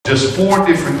Just 4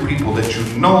 different people that you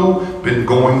know been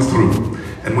going through.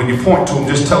 And when you point to them,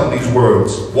 just tell them these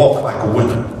words: walk like a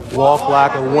winner. Walk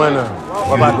like a winner.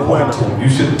 Walk like a winner. You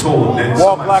should have told them.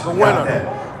 Walk like a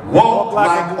winner. Walk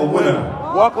like a winner.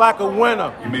 Walk like a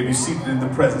winner. You may be seated in the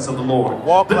presence of the Lord.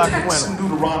 Walk the like a text winner. in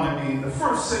Deuteronomy, the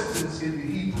first sentence in the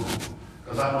Hebrew,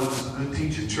 because I know this is a good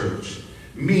teaching church,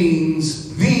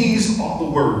 means these are the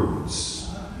words.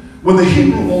 When the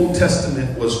Hebrew Old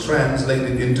Testament was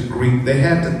translated into Greek, they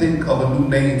had to think of a new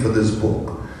name for this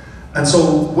book. And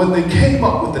so when they came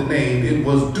up with the name, it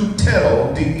was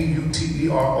Deutero,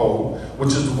 D-E-U-T-E-R-O, which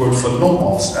is the word for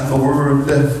nomos, and the word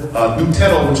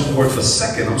Deutero, which is the word for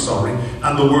second,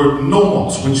 and the word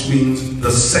nomos, which means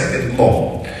the second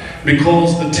law.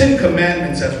 Because the 10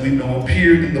 Commandments, as we know,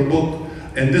 appeared in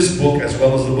this book, as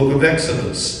well as the book of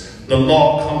Exodus. The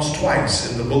law comes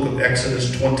twice in the book of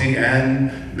Exodus 20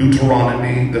 and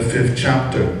Deuteronomy, the 5th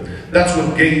chapter. That's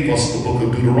what gave us the book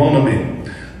of Deuteronomy.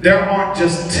 There aren't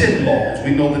just 10 laws.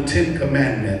 We know the 10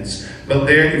 commandments. But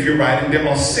there, if you're writing, there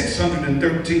are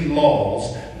 613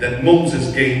 laws that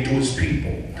Moses gave to his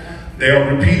people. They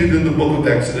are repeated in the book of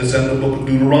Exodus and the book of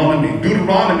Deuteronomy.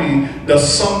 Deuteronomy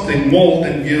does something more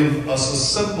than give us a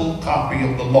simple copy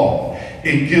of the law.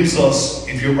 It gives us,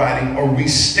 if you're writing, a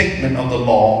restatement of the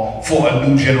law for a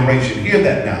new generation. Hear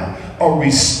that now. A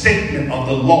restatement of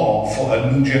the law for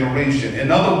a new generation.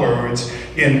 In other words,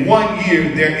 in 1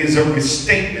 year, there is a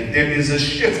restatement. There is a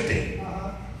shifting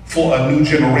for a new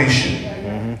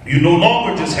generation. You no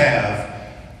longer just have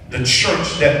the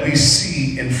church that we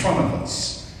see in front of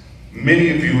us. Many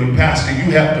of you, and Pastor,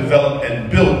 you have developed and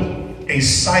built a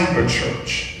cyber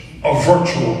church, a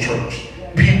virtual church.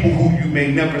 People who you may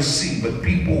never see, but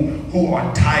people who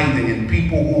are tithing and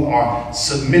people who are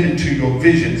submitted to your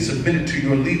vision, submitted to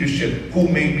your leadership, who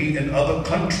may be in other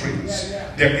countries.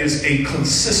 There is a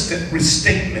consistent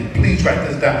restatement. Please write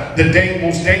this down. The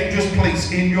most dangerous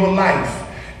place in your life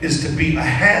is to be a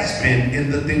has-been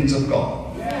in the things of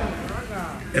God.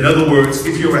 In other words,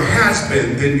 if you're a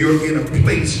has-been, then you're in a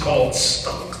place called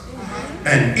stuck.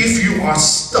 And if you are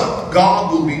stuck,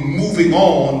 God will be moving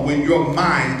on when your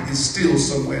mind is still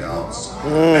somewhere else.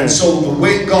 And so the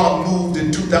way God moved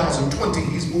in 2020,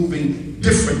 he's moving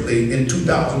differently in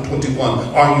 2021.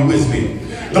 Are you with me?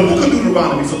 The book of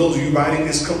Deuteronomy, for those of you writing,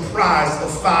 is comprised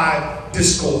of 5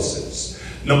 discourses.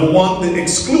 Number 1, the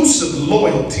exclusive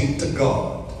loyalty to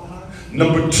God.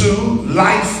 Number 2,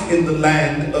 life in the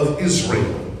land of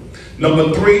Israel.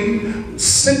 Number 3,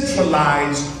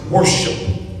 centralized worship.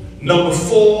 Number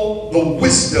 4, the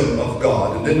wisdom of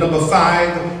God. And then number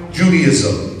 5,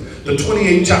 Judaism. The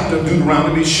 28th chapter of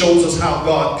Deuteronomy shows us how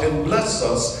God can bless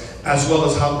us as well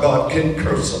as how God can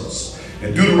curse us.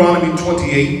 In Deuteronomy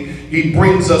 28, he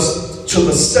brings us to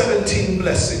the 17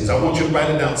 blessings. I want you to write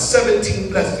it down. 17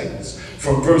 blessings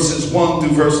from verses 1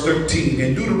 through verse 13.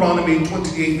 In Deuteronomy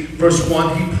 28, verse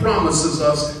 1, he promises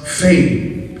us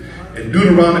fame. In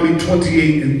Deuteronomy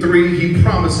 28 and 3, he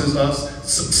promises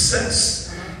us success.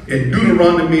 In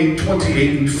Deuteronomy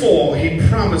 28 and 4, he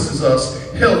promises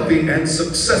us healthy and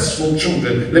successful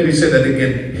children. Let me say that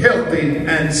again. Healthy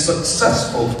and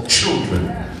successful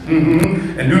children.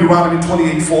 In Deuteronomy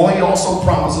 28:4, he also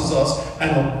promises us an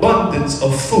abundance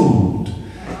of food.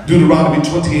 Deuteronomy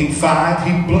 28:5,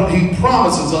 he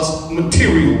promises us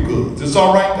material goods. It's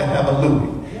all right to have a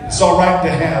Louis. It's all right to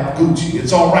have Gucci.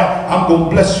 It's all right. I'm going to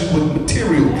bless you with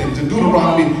material things. In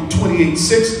Deuteronomy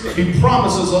 28:6, he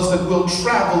promises us that we'll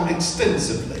travel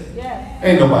extensively.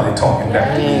 Ain't nobody talking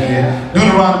back to me here.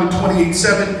 Deuteronomy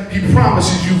 28:7, he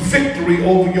promises you victory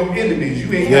over your enemies.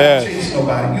 You ain't got to chase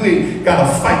nobody. You ain't got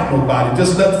to fight nobody.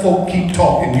 Just let folk keep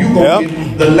talking. You're going to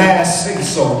get the last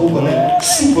say-so over that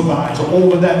supervisor,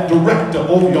 over that director,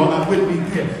 over y'all not with me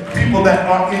here. People that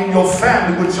are in your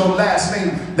family with your last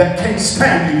name that can't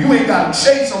stand you. You ain't got to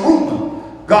chase a rumor.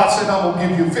 God said, I'm going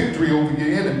to give you victory over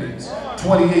your enemies.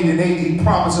 28 and 8, he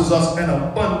promises us an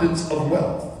abundance of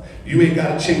wealth. You ain't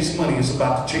got to chase money. It's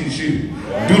about to chase you.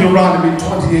 Deuteronomy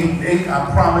 28 and 8,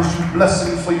 I promise you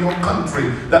blessing for your country.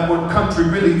 That word country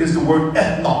really is the word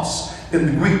ethnos. In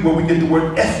the Greek, where we get the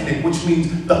word ethnic, which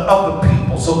means the other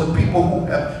people. So the people who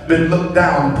have been looked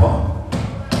down upon.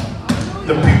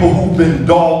 The people who've been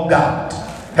dogged out.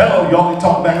 Hello, y'all can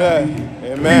talk back to me.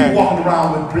 Amen. People walking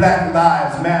around with Black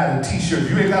Lives Matter t-shirts.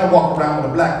 You ain't got to walk around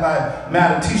with a Black Lives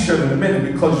Matter t-shirt in a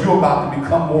minute because you're about to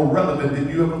become more relevant than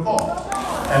you ever thought.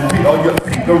 And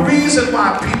the reason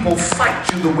why people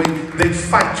fight you the way they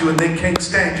fight you and they can't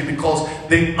stand you because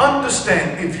they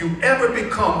understand if you ever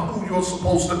become who you're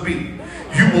supposed to be,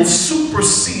 you will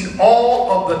supersede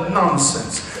all of the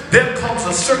nonsense. There comes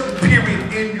a certain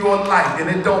period in your life, and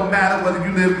it don't matter whether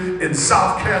you live in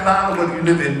South Carolina, whether you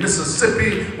live in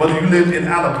Mississippi, whether you live in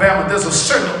Alabama, there's a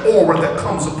certain aura that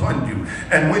comes upon you.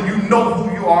 And when you know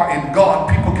who you are in God,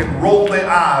 people can roll their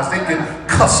eyes, they can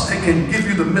cuss, they can give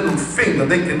you the middle finger,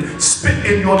 they can spit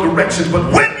in your direction.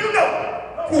 But when you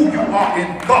know who you are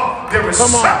in God, there is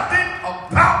something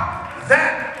about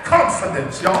that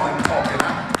confidence. Y'all ain't talking.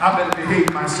 I better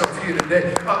behave myself here today.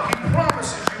 He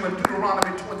promises you in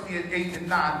Deuteronomy 28 and 9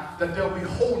 that there'll be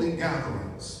holy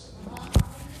gatherings.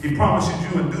 He promises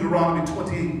you in Deuteronomy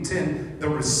 28 and 10 the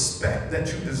respect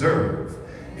that you deserve.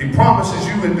 He promises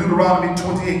you in Deuteronomy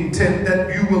 28 and 10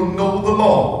 that you will know the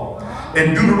law.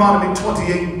 In Deuteronomy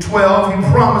 28 and 12,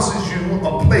 he promises you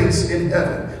a place in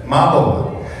heaven, my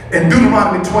Lord. In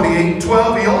Deuteronomy 28 and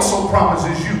 12, he also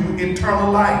promises you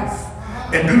eternal life.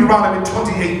 In Deuteronomy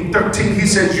 28 and 13, he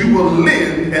says you will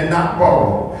live and not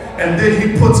borrow. And then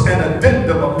he puts an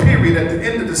addendum, a period at the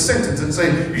end of the sentence and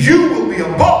say, you will be a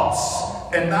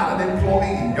boss and not an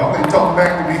employee. Y'all ain't talking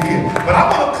back to me here. But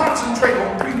I want to concentrate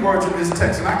on 3 words in this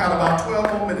text, and I got about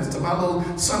 12 more minutes to my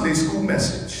little Sunday school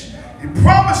message. He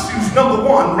promised you, number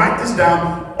 1, write this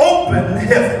down, open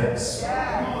heavens.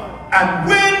 And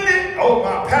when,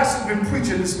 my pastor's been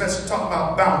preaching this message talking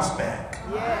about bounce back.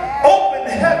 Open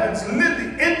heavens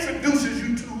literally introduces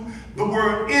you to the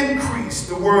word increase,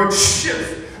 the word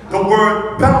shift, the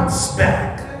word bounce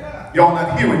back. Y'all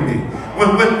not hearing me?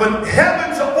 When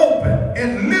heavens are open,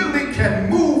 it literally can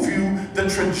move you. The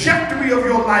trajectory of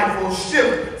your life will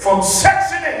shift from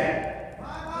Section 8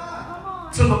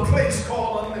 to the place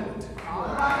called unlimited.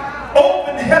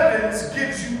 Open heavens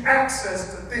gives you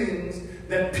access to things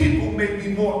that people may be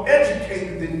more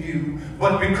educated than you,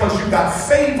 but because you got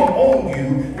favor on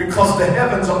you, because the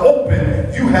heavens are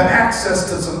open, you have access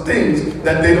to some things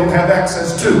that they don't have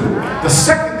access to. The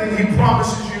second thing he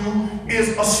promises you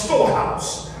is a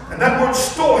storehouse. And that word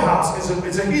storehouse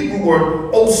is a Hebrew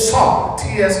word, osar,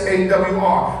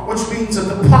 T-S-A-W-R, which means a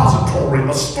depository,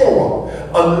 a store,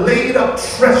 a laid up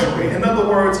treasury. In other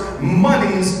words,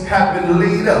 monies have been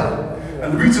laid up.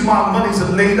 And the reason why monies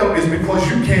are laid up is because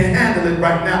you can't handle it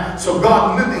right now. So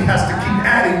God literally has to keep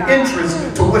adding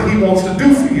interest to what he wants to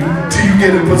do for you till you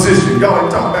get in position. Y'all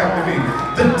ain't talking back to me.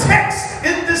 The text,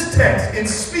 in this text, it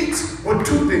speaks with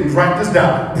 2 things. Write this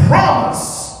down.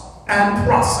 Promise and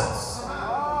process.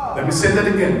 Let me say that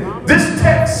again. This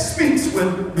text speaks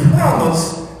with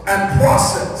promise and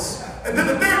process. And then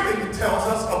the third thing it tells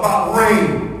us about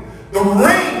rain. The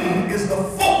rain is the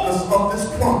focus of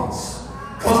this promise.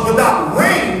 Because without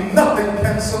rain, nothing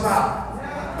can survive.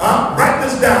 Write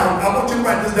this down. I want you to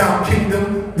write this down,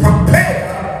 kingdom.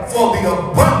 Prepare for the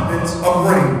abundance of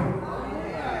rain.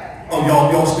 Oh,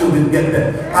 y'all still didn't get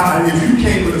that. If you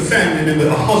came with a family and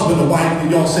a husband and wife and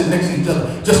y'all sit next to each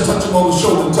other, just touch them on the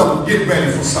shoulder and tell them, get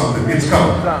ready for something. It's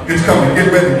coming. It's coming.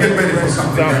 Get ready for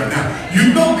something right now.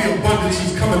 You know the abundance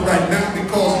is coming right now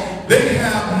because they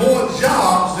have more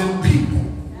jobs than people.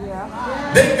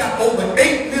 They got over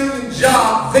 8 million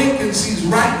job vacancies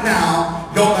right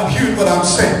now. Y'all not hearing what I'm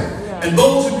saying. And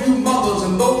those of you mothers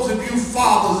and those of you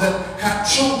fathers that have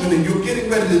children and you're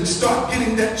getting ready to start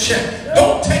getting that check,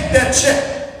 don't take that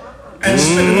check and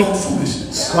spend it on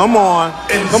foolishness. Come on.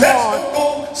 And Come on. Don't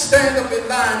go stand up in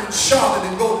line in Charlotte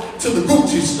and go to the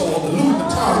Gucci store, the Louis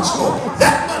Vuitton store.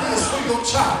 That money is for your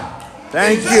child.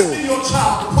 Thank Invest you. in your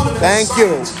child to put them in Thank a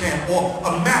science camp or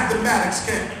a mathematics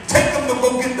camp. Take them to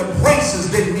go get the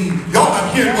braces they need. Y'all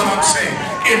not hearing what I'm saying.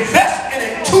 Invest in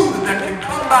a tutor that can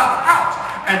come by the house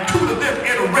and tutor them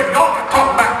in a rate. Y'all not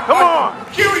talking about. Come on.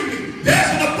 Hearing me.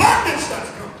 There's an abundance that's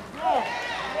coming.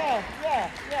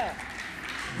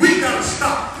 We gotta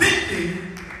stop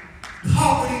thinking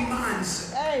poverty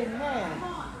mindset. Amen.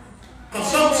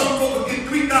 Because some folks get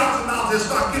 $3,000 and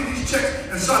start getting these checks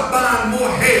and start buying more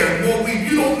hair and more weed.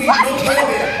 You don't need no more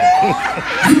hair.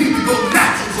 You need to go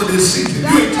natural for this season. You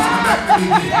ain't talking back to me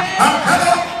yet.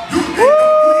 Hello? You need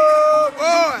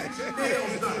to get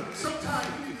nails done. Sometimes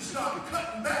you need to start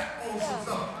cutting back on some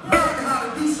stuff. Learn how to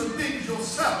do some things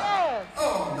yourself.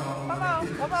 Oh, no.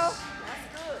 Come on.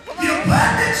 The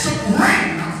abundance of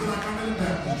rain. I feel like I'm in the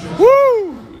Baptist church.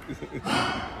 Woo!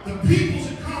 The people's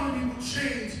economy will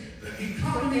change. The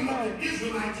economy of the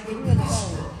Israelites will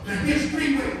prosper. Now here's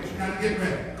 3 ways. You gotta get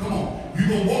ready. Come on. You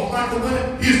gonna walk like a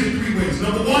winner? Here's the 3 ways.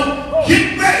 Number 1,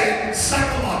 get ready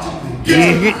psychologically. Get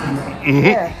your mind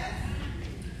right.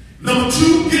 Number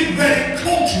 2, get ready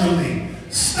culturally.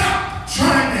 Stop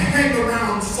trying to hang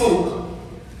around folk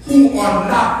who are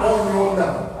not on your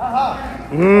level.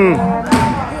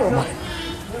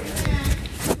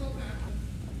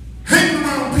 Hang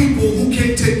around people who can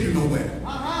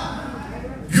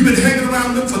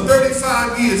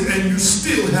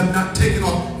still have not taken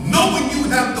off, knowing you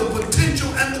have the potential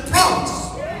and the promise.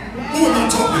 Who am I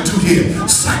talking to here?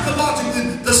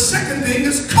 Psychologically, the second thing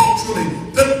is culturally.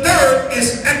 The third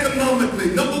is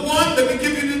economically. Number one, let me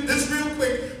give you this real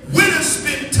quick. Winners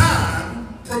spend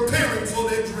time preparing for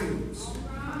their dreams.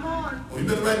 Oh, you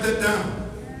better write that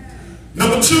down.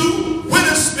 Number two,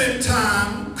 winners spend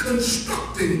time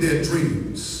constructing their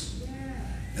dreams.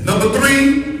 And number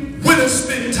three, winners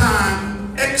spend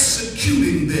time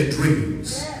executing their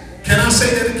dreams. Can I say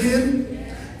that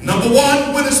again? Number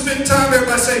one, winners spend time,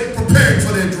 everybody say, preparing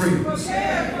for their dreams.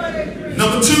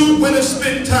 Number two, winners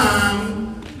spend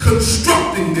time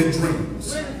constructing their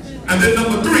dreams. And then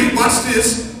number three, watch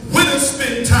this, winners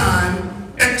spend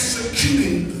time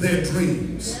executing their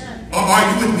dreams.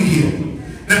 Are you with me here?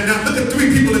 Now look at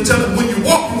three people and tell them, when you're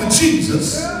walking with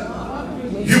Jesus,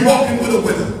 you're walking with a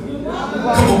winner.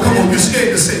 Come on, you're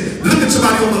scared to say it. Look at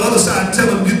somebody on the other side and tell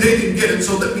them they didn't get it,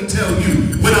 so let me tell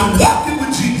you. When I'm walking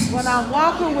with Jesus, I'm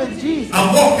walking with Jesus,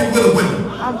 I'm walking with a winner.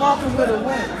 I'm walking with a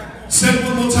winner. Say it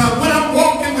one more time. When I'm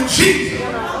walking with Jesus,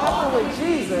 I'm walking with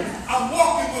Jesus, I'm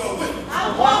walking with a winner.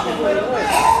 I'm walking with a winner.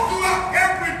 All throughout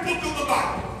every book of the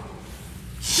Bible,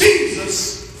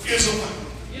 Jesus is a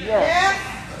winner. Yes.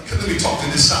 Let me talk to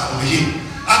this side over here.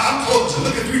 I'm closing.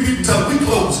 Look at three people tell them we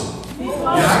closing.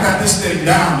 Yeah, I got this thing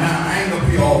down now. I ain't gonna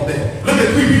be all day. Look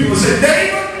at three people and say,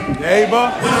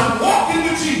 neighbor, when I'm walking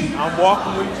with Jesus, I'm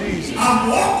walking with Jesus. I'm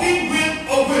walking with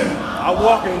a winner. I'm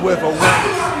walking with a winner. How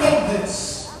do I know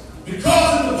this?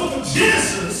 Because in the book of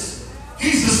Genesis,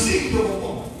 he's the seed of a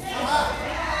woman.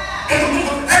 In the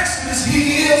book of Exodus,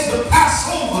 he is the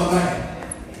Passover lamb.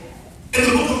 In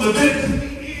the book of Leviticus,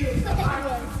 he is the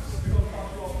fire.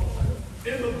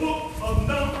 In the book of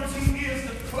Numbers, he is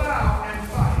the cloud and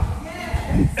fire.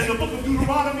 In the book of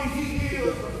Deuteronomy, he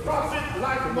is the prophet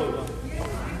like Moses.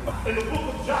 In the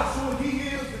book of Joshua, he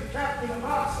is the captain of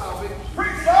our salvation.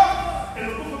 Preach up! In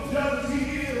the book of Judges,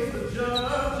 he is the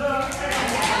judge.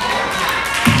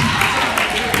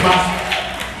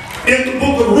 In the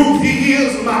book of Ruth, he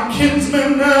is my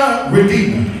kinsman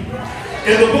redeemer.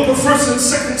 In the book of 1st and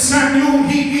 2nd Samuel,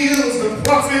 he is the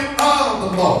prophet of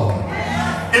the Lord.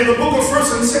 In the book of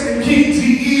 1st and 2nd Kings,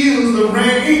 he is the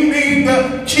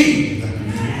reigning king.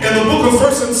 In the book of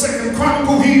 1st and 2nd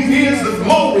Chronicle, he is the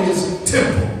glorious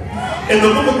temple. In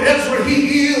the book of Ezra,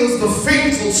 he is the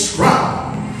faithful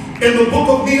scribe. In the book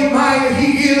of Nehemiah,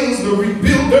 he is the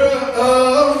rebuilder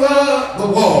of the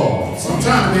wall. So I'm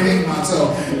trying to behave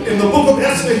myself. In the book of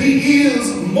Esther, he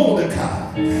is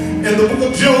Mordecai. In the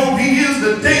book of Job, he is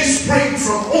the day spring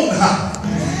from on high.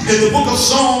 In the book of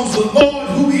Psalms, the Lord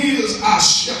who is our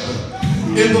shepherd.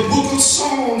 In the book of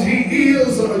Psalms, he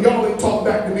is, y'all ain't talk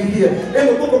back to me here. In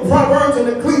the book of Proverbs and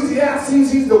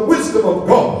Ecclesiastes, he's the wisdom of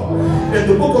God. In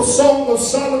the book of Song of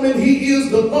Solomon, he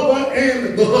is the lover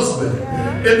and the husband.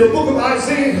 In the book of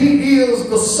Isaiah, he is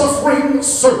the suffering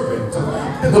servant.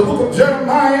 In the book of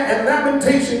Jeremiah and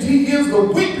Lamentations, he is the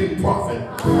weeping prophet.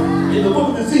 In the book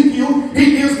of Ezekiel,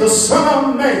 he is the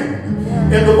son of man.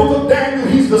 In the book of Daniel,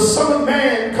 he's the son of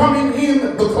man coming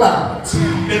in the clouds.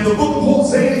 In the book of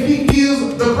Hosea, he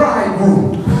is the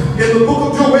bridegroom. In the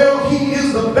book of Joel, he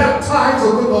is the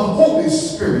baptizer with the Holy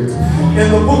Spirit.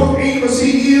 In the book of Amos,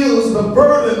 he is the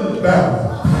burden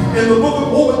bearer. In the book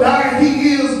of Obadiah,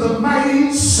 he is the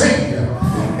mighty Savior.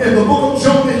 In the book of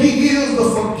Jonah, he is the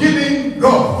forgiving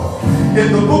God.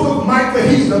 In the book of Micah,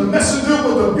 he's the messenger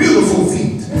with the beautiful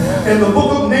feet. In the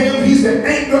book of Nahum, he's the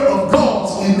anger of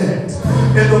God's elect.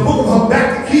 In the book of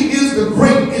Habakkuk, he is the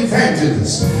great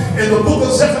evangelist. In the book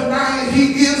of Zephaniah,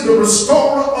 he is the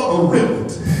restorer of the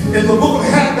remnant. In the book of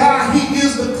Haggai, he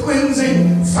is the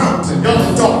cleansing fountain. Y'all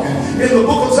are talking. In the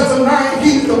book of Zephaniah,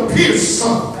 he's the pierced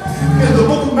son. In the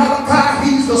book of Malachi,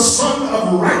 he's the son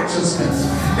of righteousness.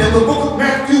 In the book of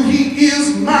Matthew, he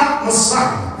is my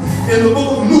Messiah. In the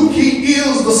book of Luke, he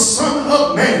is the Son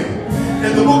of Man.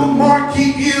 In the book of Mark,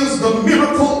 he is the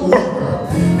miracle worker.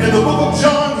 In the book of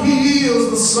John, he is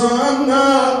the Son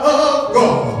of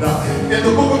God. In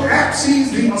the book of Acts,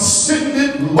 he's the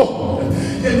ascended Lord.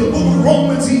 In the book of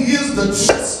Romans, he is the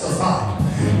justified.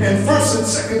 In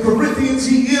 1st and 2nd Corinthians,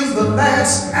 he is the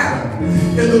last Adam.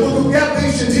 In the book of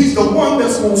Galatians, he's the one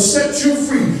that's going to set you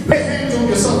free. Lay hands on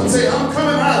yourself and say, I'm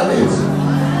coming out of this.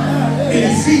 In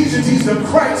Ephesians, he's the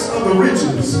Christ of the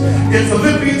riches. In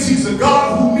Philippians, he's the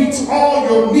God who meets all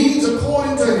your needs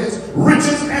according to his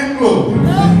riches and glory.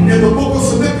 In the book of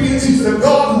Philippians, he's the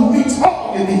God who meets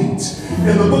all your needs.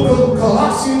 In the book of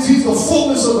Colossians, he's the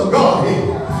fullness of the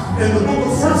Godhead. In the book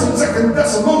of of 1st and 2nd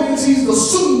Thessalonians, he's the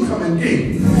soon coming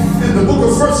king. In the book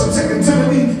of 1st and 2nd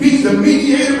Timothy, he's the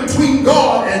mediator between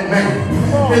God and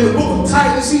man. In the book of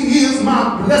Titus, he is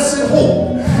my blessed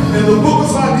hope. In the book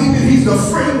of Philemon, he's the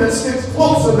friend that sticks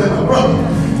closer than a brother.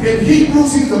 In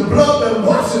Hebrews, he's the blood that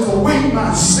washes away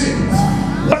my sins.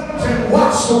 What can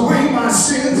wash away my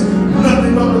sins?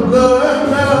 Nothing but the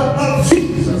blood of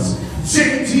Jesus.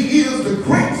 James, he is the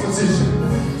great physician.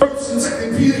 1st and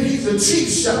 2nd Peter, he's the chief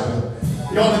shepherd.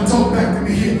 Y'all done talk back to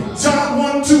me here. John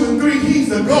 1, 2, and 3, he's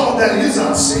the God that is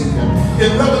our Savior.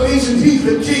 In Revelation, he's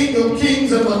the King of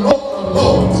kings and the Lord of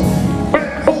lords.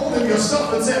 Grab hold of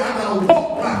yourself and say, I gotta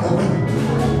walk like a winner.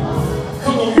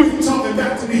 Come on, you talking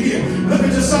back to me here. Look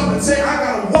at yourself and say, I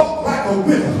gotta walk like a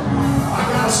winner. I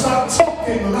gotta start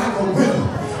talking like a winner.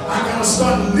 I gotta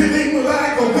start living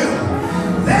like a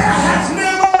winner. There has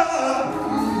never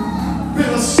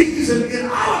been a season in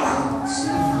our lives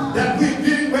that we're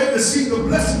getting ready to see the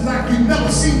blessings like we've never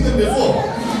seen them before.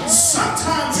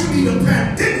 Sometimes you need a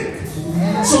pandemic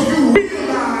so you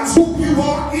realize who you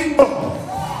are in God,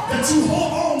 that you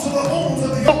hold on to the horns of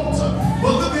the altar.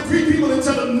 But look at three people and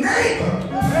tell them, neighbor,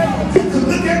 you can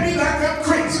look at me like I'm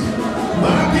crazy,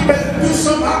 but I'm getting ready to do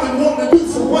something I've been wanting to do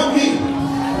for 1 year.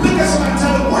 Look at somebody and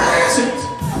tell them, where is it?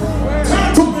 Turn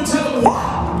to them and tell them, wow.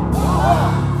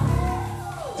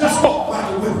 Just walk like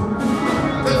a winner.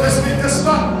 Let's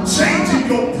start changing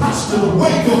your posture, the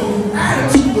way your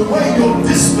attitude, the way your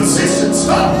disposition.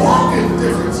 Start walking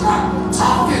different, start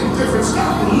talking different,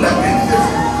 start living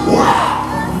different. Wow!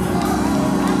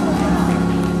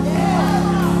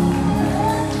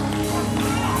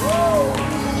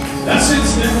 That's it,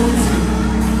 stand on your feet.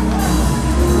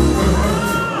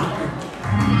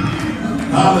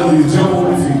 Hallelujah, jump on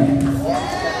your feet.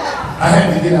 I had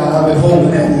to get out. I've been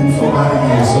holding that in for about a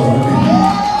year, so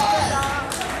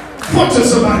point to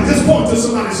somebody, just point to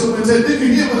somebody. Somebody said, did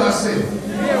you hear what I said?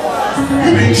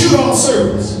 You've been cute all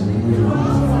service.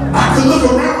 I could look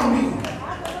around me.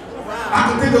 I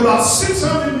could think about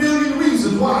 600 million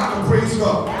reasons why I can praise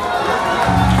God.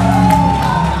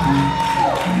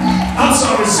 I'm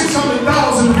sorry,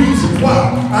 600,000 reasons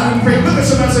why I can praise. Look at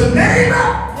somebody and say, neighbor.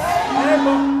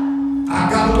 I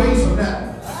got away from that.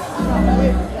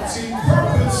 See,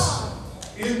 purpose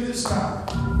in this time.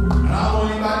 And I don't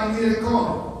know anybody here that call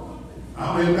it. I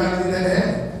don't know anybody that had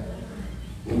it.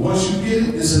 But once you get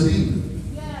it, it's a leader.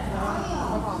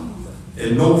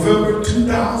 In November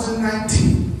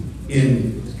 2019,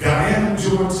 in Guyana,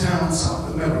 Georgetown,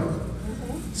 South America,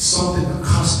 something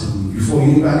accosted me before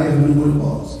anybody ever knew what it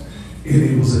was. And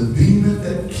it was a demon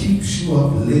that keeps you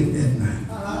up late at night.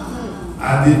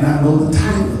 I did not know the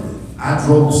time of it. I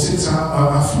drove 6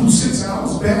 hours, I flew 6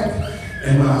 hours back,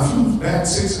 and when I flew back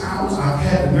 6 hours, I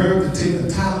had the nerve to take a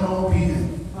Tylenol PM.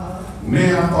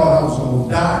 Man, I thought I was going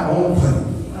to die on a plane.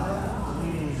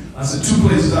 I said, 2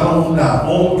 places I don't want to die.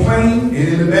 On a plane and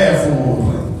in the bathroom on a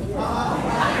plane.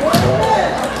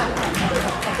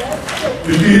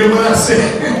 Did you hear what I said?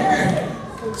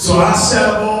 So I sat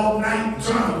up all night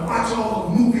trying to watch all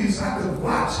the movies I could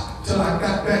watch till I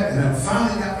got back. And I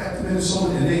finally got back to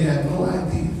Minnesota and they had no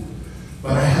idea.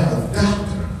 But I have a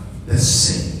doctor that's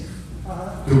saved.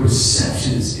 The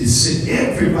receptionist is saying,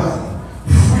 everybody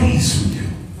praise for you.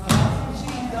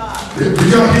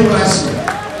 Did y'all hear what I said?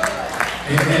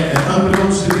 And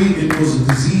unbeknownst to me, it was a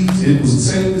disease. It was the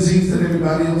same disease that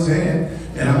everybody else had.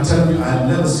 And I'm telling you, I've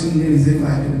never seen anything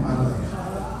like it in my life.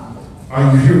 Are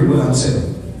you hearing what I'm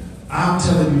saying? I'm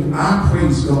telling you, I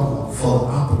praise God for the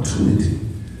opportunity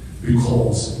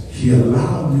because He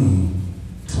allowed me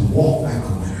to walk like a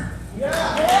winner.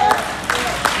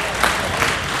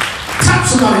 Tap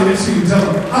somebody next to you and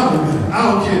tell them, I'm a winner. I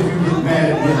don't care if you get mad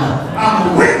at me. I'm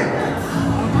a winner.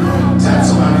 Tap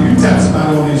somebody, you tap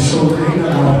somebody on their shoulder. Ain't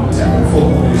nothing wrong with tapping folk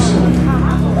on their shoulder.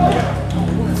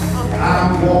 I'm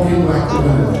walking like a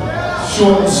winner.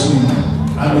 Short and sweet.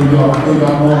 I know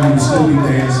y'all normally still be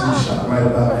dancing and shop right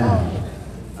about now.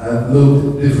 A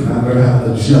little bit different. I learned how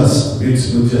to adjust, make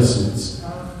some adjustments.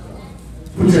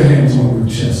 Put your hands on your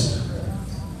chest.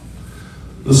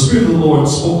 The Spirit of the Lord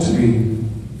spoke to me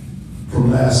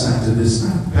from last night to this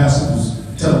night. The pastor was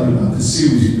telling me about the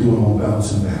series you're doing on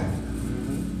bouncing back.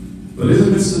 But in the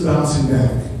midst of bouncing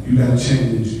back, you got to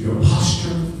change your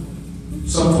posture.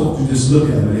 Some folks, you just look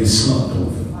at them, they slumped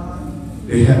over.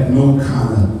 They have no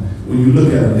kind of, when you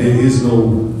look at them, there is no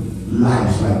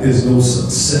life, like there's no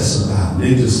success about them.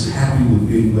 They're just happy with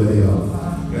being where they are.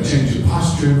 You got to change your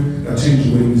posture, you got to change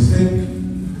the way you think,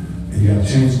 and you got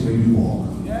to change the way you walk.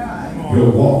 Your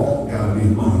walk got to be a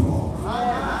money walk.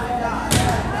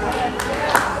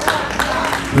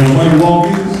 You know what money walk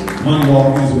is? Money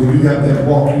walk is when you got that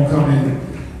walk, you come in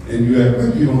and you act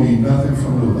like you don't need nothing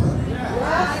from nobody.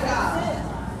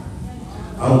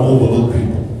 I don't overlook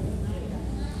people.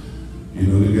 You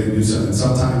know, and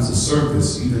sometimes the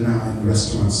service, even now in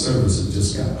restaurant service, has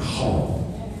just got horrible.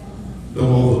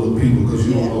 Don't overlook people because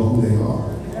you don't know who they are.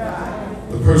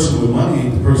 The person with money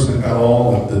ain't the person that got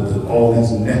all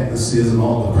these necklaces and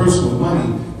all. The person with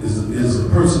money is the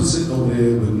person sitting over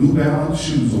there with New Balance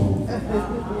shoes on,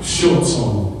 shorts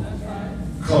on,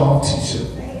 cut off t-shirt.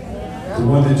 The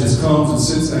one that just comes and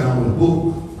sits down with a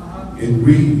book and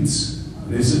reads.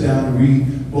 They sit down and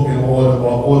read book and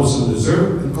order some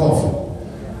dessert and coffee.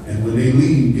 And when they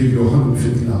leave, give you a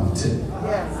 $150 tip.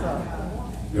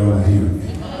 You're not hearing me.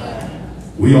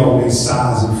 We always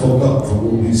size and folk up from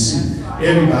what we see.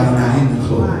 Everybody not in the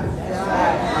club.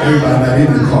 Everybody not in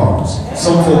the cars.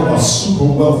 Some folk are super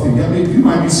wealthy. I mean, you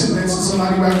might be sitting next to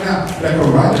somebody right now that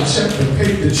can write a check to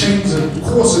pay to change the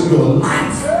course of your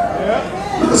life.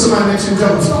 Look at somebody next to you and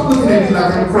tell them, stop looking at me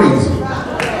like I'm crazy.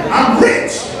 I'm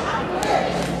rich.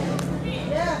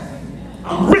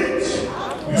 I'm rich.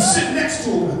 You sit next to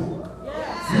them.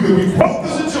 You can be broke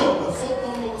as a joke, but folk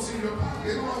don't know what's in your pocket.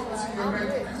 They don't know what's in your bank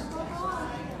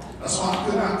account. That's why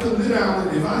I couldn't live down.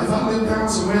 If I lived down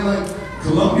somewhere like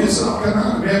Columbia, South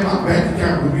Carolina, man, my bank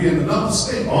account would be in another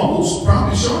state, almost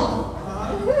probably Charlotte.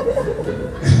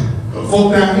 But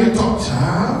folk down here talk,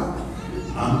 child,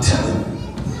 I'm telling you.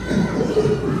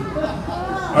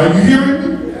 Are you hearing me?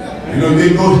 You know, they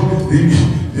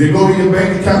go to your bank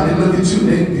account, they look at you,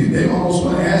 they almost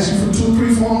want to ask you for 2 or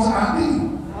 3 forms of ID.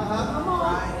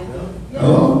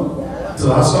 Hello? So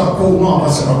I started quoting off. I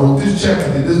said, I wrote this check, I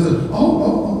did this.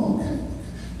 Okay.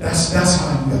 That's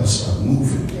how you got to start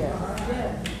moving.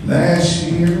 Last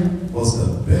year was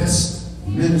the best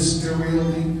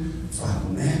ministerially,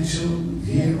 financial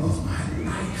year of my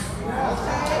life.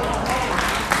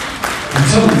 I'm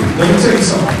telling you, let me tell you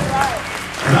something.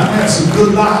 And I've had some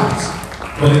good lives.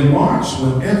 But in March,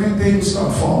 when everything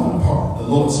started falling apart, the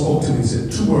Lord spoke to me and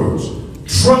said 2 words.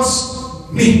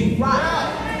 Trust me. Who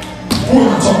am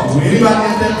I talking to? Anybody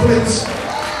at that place?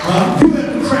 You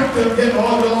haven't cracked up yet.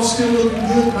 All y'all still looking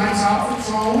good, nice outfits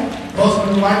on.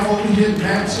 Husband and wife over here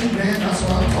matching. Man, that's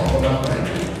what I'm talking about. Right?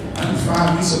 I just find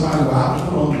me somebody where I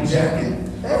put on the jacket.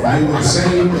 And they were the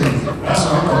same thing. That's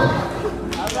what I'm talking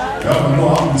about. Y'all know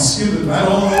I'll be skipping right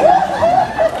on.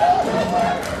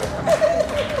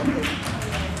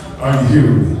 Are you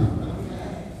hearing me?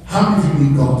 How many of you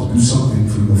need God to do something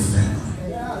for your family?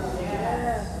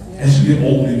 As you get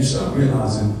older, you start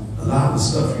realizing a lot of the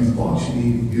stuff you thought you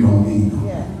needed, you don't need.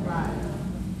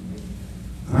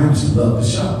 And I used to love to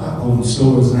shop. I go in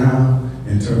stores now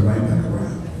and turn right back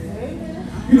around.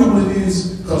 You know what it is?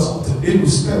 Because it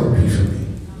was therapy for me.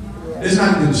 It's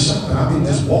not even shopping. I mean,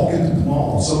 just walking through the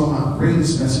mall. Some of my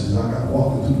greatest messages I got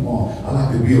walking through the mall. I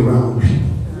like to be around people.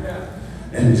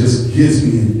 And it just gives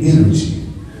me an energy.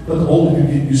 But the older you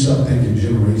get, you start thinking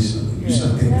generationally. You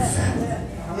start thinking family.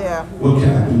 What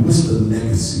can I do? What's the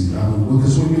legacy?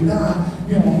 Because when you die,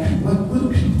 you want people, what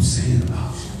are people saying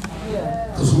about you?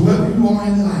 Because whoever you are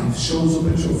in life shows up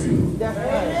at your funeral. That's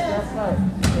right.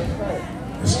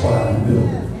 That's why I'm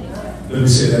building. Let me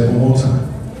say that one more time.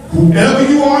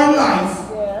 Whoever you are in life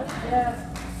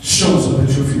shows up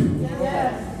at your funeral.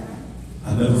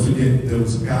 I'll never forget, there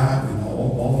was a guy, and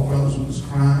all the brothers were just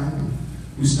crying.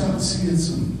 We started seeing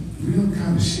some real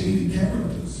kind of shady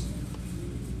characters.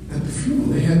 At the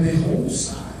funeral, they had their whole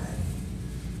side.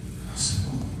 I said,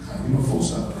 oh my God, you know, folks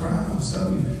stopped crying. I'm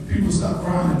telling you, people stop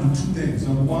crying and do 2 things.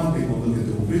 Number one, they will look at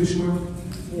the obituary.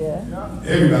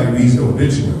 Everybody reads the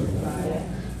obituary.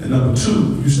 And number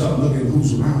 2, you start looking at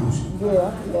who's around you.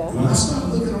 When I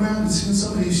started looking around and seeing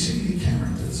some of these shady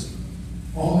characters,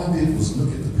 all I did was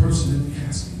look at the person in the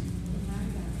casket.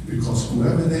 Because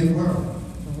whoever they were,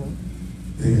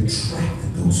 they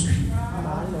attracted those people.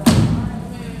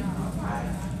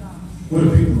 What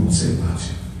are people going to say about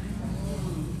you?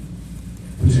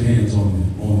 Put your hands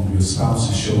on your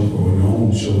spouse's shoulder or your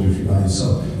own shoulder if you're by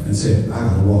yourself and say, I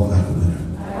got to walk like a winner.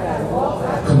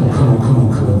 Come on.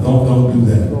 Don't do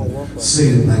that. Say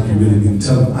it like you really mean.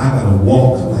 Tell them, I got to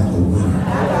walk like a winner.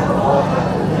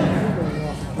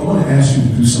 I want to ask you to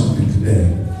do something today.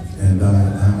 And I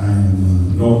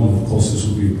am, normally, of course, this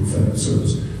will be a prophetic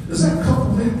service. There's that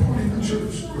couple there party in the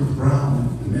church with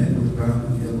brown, the man with the brown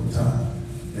and yellow tie.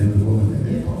 And the woman that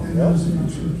they was in the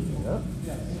church.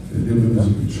 They was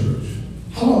in the church.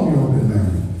 How long have y'all been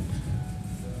married?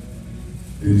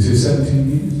 Did you say 17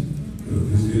 years?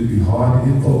 It'd be hard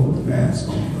to get folk with the mask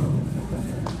on.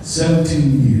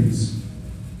 17 years.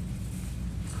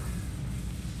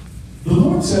 The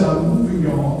Lord said, I'm moving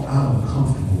y'all out of a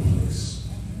comfortable place.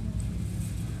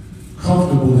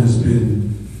 Comfortable has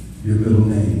been middle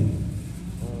name.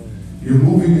 You're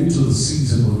moving into the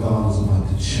season where God is about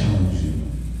to challenge you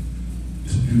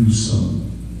to do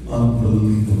some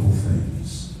unbelievable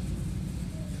things.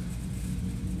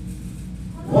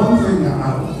 One thing,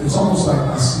 it's almost like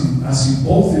I see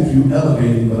both of you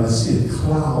elevating, but I see a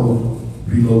cloud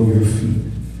below your feet.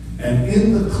 And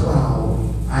in the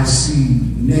cloud, I see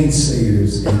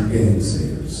naysayers and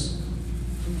gainsayers.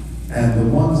 And the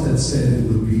ones that said it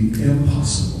would be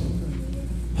impossible,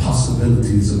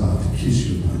 possibility is about to kiss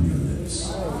you upon your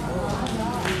lips.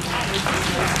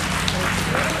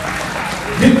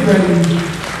 Get ready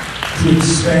to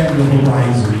expand your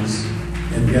horizons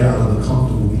and get out of the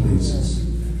comfortable places,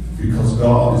 because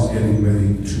God is getting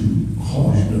ready to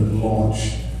cause you to launch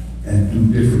and do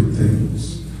different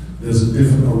things. There's a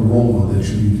different aroma that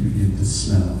you need to begin to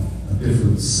smell, a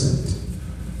different scent.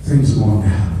 Things are going to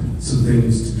happen. Some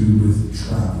things to do with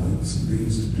traveling, some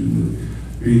things to do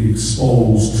with being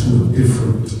exposed to a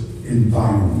different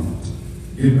environment.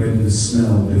 Get ready to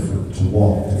smell different, to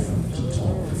walk different, to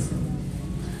talk different.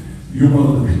 You're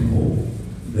one of the people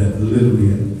that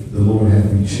literally the Lord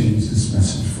had me change this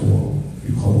message for,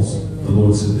 because the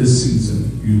Lord said this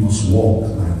season you must walk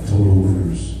like total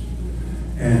winners.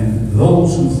 And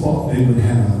those who thought they would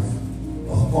have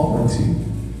authority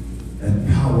and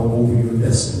power over your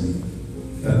destiny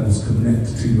that was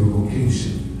connected to your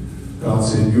vocation, God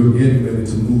said you're getting ready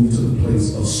to move to the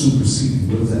place of superseding.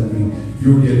 What does that mean?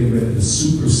 You're getting ready to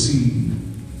supersede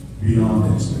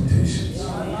beyond expectations.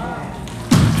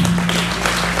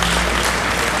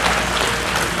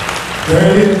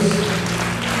 There it is.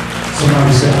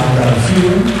 Somebody said, I got a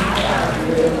feeling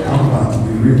I'm about to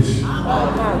be rich.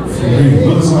 For real.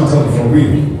 Look at somebody tell me,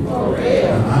 for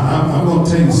real. I'm going to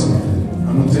tell you something.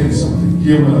 I'm going to tell you something.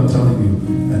 Hear what I'm telling you.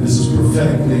 And this is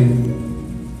prophetically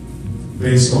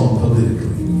based on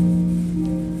politically.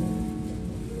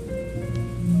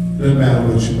 Doesn't matter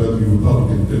whether you're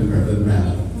Republican, Democrat, doesn't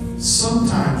matter.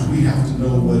 Sometimes we have to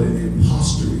know what an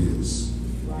imposter is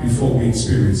before we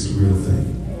experience the real thing.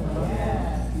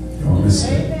 Y'all missed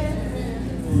that.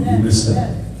 You missed that.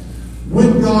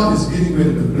 When God is getting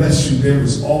ready to bless you, there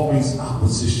is always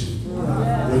opposition.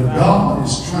 When God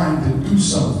is trying to do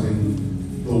something,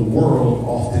 the world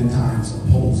oftentimes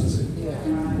opposes it.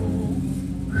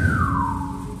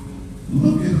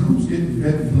 Look at who's getting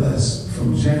very blessed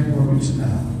from January to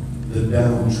now. The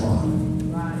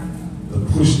downtrodden, the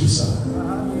pushed aside,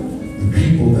 the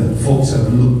people that folks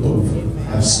have looked over,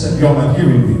 have stepped. Y'all not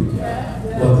hearing me?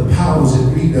 But the powers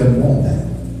that be doesn't want that.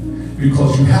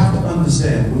 Because you have to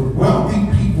understand, wealthy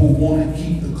people want to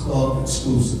keep the club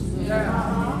exclusive.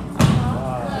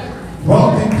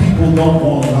 Wealthy people don't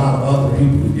want a lot of other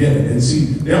people to get it. And see,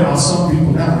 there are some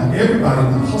people now, and everybody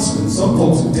not hustling. Some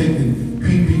folks are taking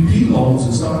PPP loans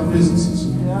and starting businesses.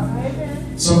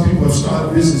 Some people have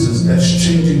started businesses that's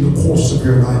changing the course of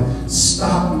your life.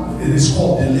 Stop. It is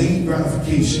called delayed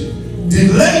gratification.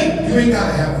 Delayed. You ain't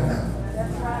got to have it now.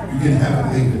 You can have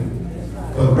it later.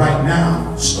 But right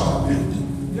now, start building.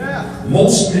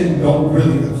 Most men don't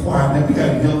really acquire. Now we got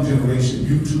a young generation,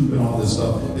 YouTube and all this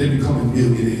stuff. They're becoming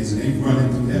millionaires and they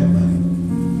running through that money.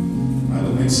 That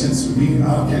don't make sense for me. I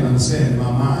can't understand in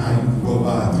my mind how you can go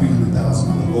buy a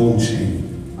 $300,000 gold chain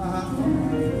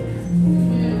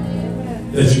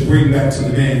that you bring back to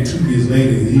the man 2 years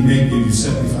later, and he may give you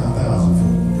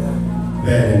 $75,000 for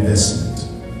bad investment.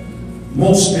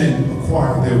 Most men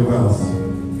acquire their wealth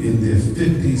in their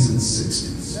 50s and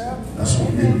 60s. That's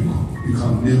when men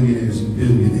become millionaires and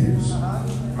billionaires.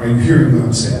 Are you hearing what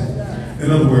I'm saying? In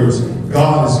other words,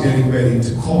 God is getting ready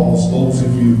to cause those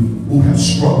of you who have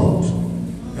struggled.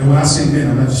 And when I say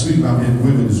men, I'm not just speaking about men and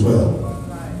women as well.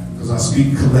 Because I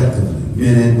speak collectively,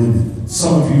 men and women.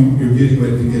 Some of you, you're getting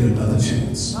ready to get another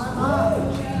chance.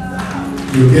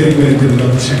 You're getting ready to get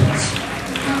another chance.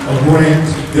 A grant.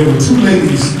 There were two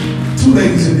ladies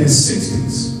in their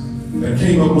 60s that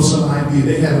came up with some idea.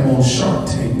 They had them on Shark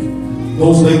Tank.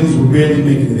 Those ladies were barely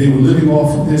making it. They were living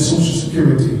off of their Social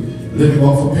Security, living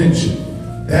off a pension.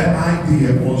 That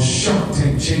idea on Shark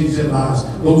Tank changed their lives.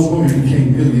 Those women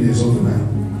became millionaires overnight.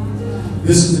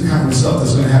 This is the kind of stuff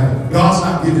that's going to happen. God's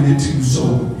not giving it to you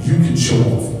so you can show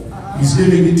off. He's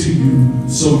giving it to you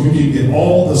so you can get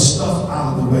all the stuff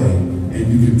out of the way and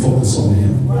you can focus on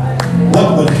Him.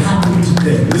 What would happen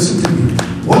today? Listen to me.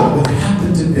 What would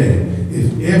happen today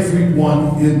if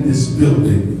everyone in this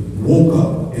building woke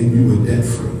up and you were debt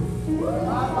free?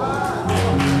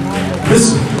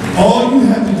 Listen, all you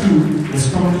had to do was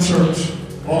come to church.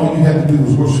 All you had to do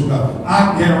was worship God.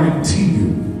 I guarantee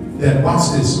you that,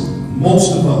 watch this,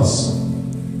 most of us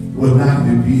would not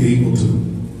even be able to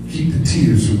keep the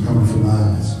tears from coming from my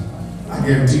eyes. I I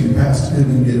guarantee you, Pastor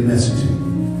couldn't even get a message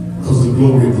in because the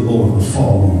glory of the Lord would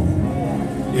fall on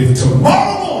you. If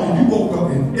tomorrow morning you woke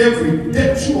up and every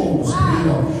debt you owe was paid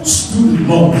off, student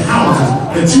loan, houses,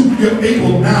 that you're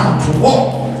able now to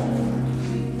walk.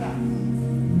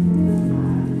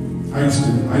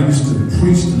 I used to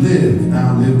preach to live,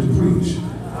 now I live to preach.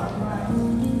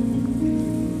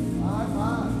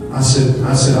 I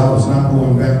said I was not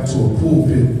going back to a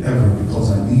pulpit ever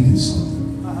because I needed something.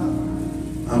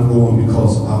 I'm going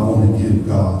because I want to give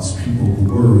God's people the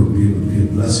word, be able to be a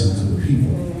blessing to the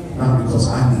people, not because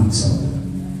I need something.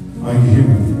 Are you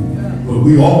hearing me? But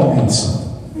we all need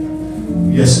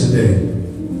something. Yesterday,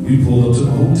 we pulled up to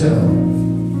the hotel.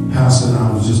 Pastor and I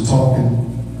was just talking.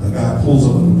 A guy pulls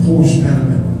up in a Porsche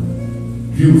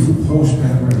Panamera. Beautiful Porsche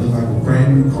Panamera, looked like a brand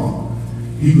new car.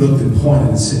 He looked and pointed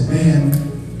and said, man,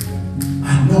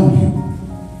 I know you.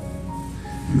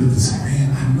 He looked and said, man,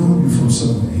 I know you from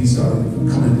somewhere. He started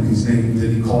coming to these names.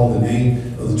 Then he called the name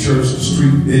of the church, the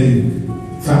street. Then he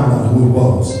found out who it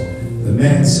was. The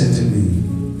man said to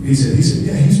me, he said,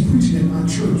 yeah, he's preaching at my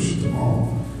church tomorrow.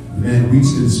 The man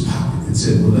reached in his pocket and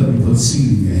said, well, let me put a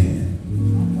seed in your hand.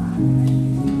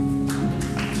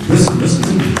 Listen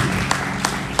to me.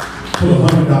 Put a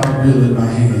 $100 bill in my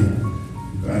hand.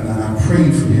 And I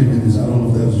prayed for him and his, I don't know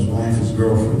if that was his wife, his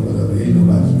girlfriend, whatever. Ain't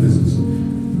nobody's business.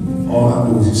 All I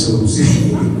know is he sowed a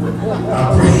seed.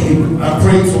 I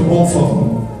prayed for both of them.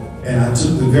 And I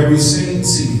took the very same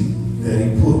seed that he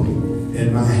put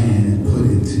in my hand and put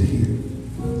it to here.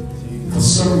 For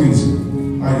some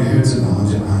reason, while your heads are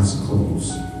nodded, your eyes are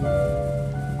closed.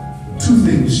 Two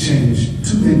things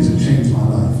have changed my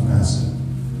life, Pastor.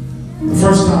 The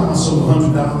first time I sold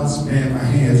 $100, man, my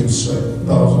hands were sweating. I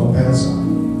thought I was going to pass out.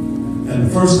 And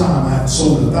the first time I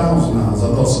sold $1,000, I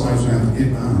thought somebody was going to have to get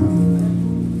behind me.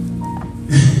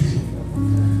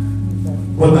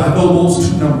 But I know those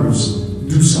two numbers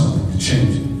do something to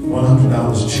change it.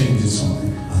 $100 changes something.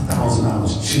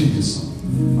 $1,000 changes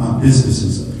something. My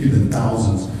businesses have given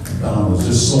thousands of dollars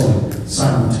just sowing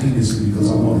simultaneously because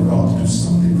I wanted God to do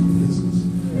something for the business.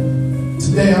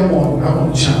 Today I want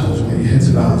to challenge, when your heads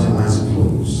are bowed, your eyes are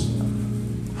closed.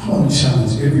 I want to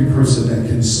challenge every person that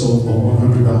can sow a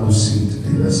 $100 seed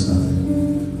today. That's nothing.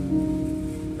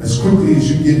 As quickly as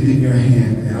you get it in your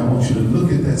hand, and I want you to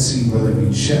look at that seed, whether it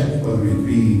be check, whether it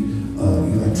be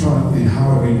electronically,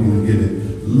 however you want to give it.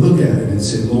 Look at it and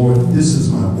say, Lord, this is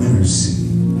my winner's seed.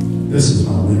 This is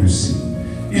my winner's seed.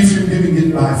 If you're giving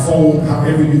it by phone,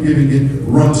 however you're giving it,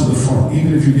 run to the front.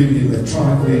 Even if you're giving it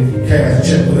electronically, cash,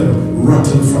 check, whatever, run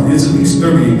to the front. There's at least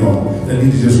 30 of y'all that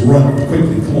need to just run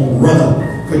quickly. Come on, run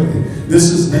up quickly. This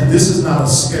is not a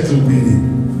scheduled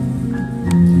meeting.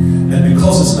 And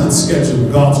because it's not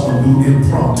scheduled, God's going to do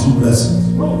impromptu blessings.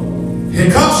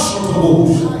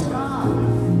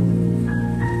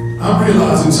 I'm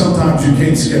realizing sometimes you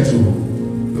can't schedule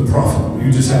the prophet.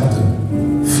 You just have to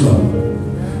flow.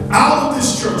 Out of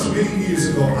this church many years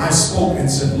ago, I spoke and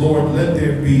said, Lord, let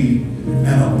there be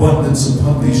an abundance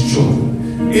upon these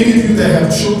children. Any of you that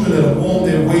have children that are on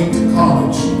their way to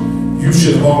college, you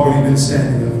should have already been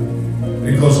standing up.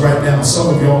 Because right now,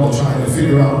 some of y'all are trying to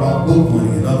figure out about book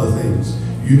money and other things.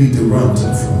 You need to run to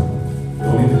the front.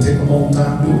 Don't even take a long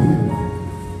time doing it.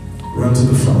 Run to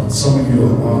the front. Some of you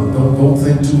don't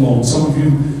think too long. Some of you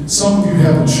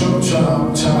have a child.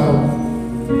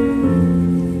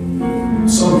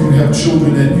 Some of you have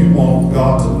children that you want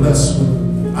God to bless with.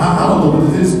 I don't know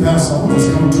what it is, Pastor. I'm just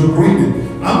coming to agreement.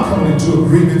 I'm coming into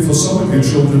agreement for some of your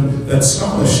children that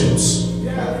scholarships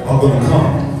are going to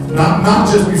come. Not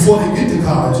just before they get to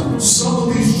college. Some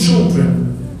of these children,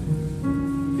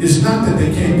 it's not that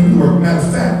they can't do the work. Matter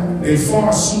of fact, they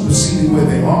far superseding where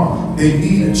they are. They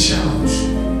need a challenge.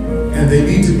 And they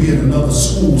need to be in another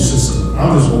school system.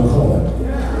 I'm just going to call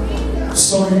it.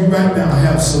 Some of you right now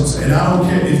have some, and I don't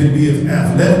care if it be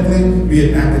athletically, be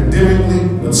it academically,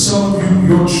 but some of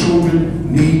you, your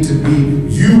children need to be,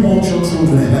 you want your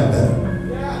children to have that.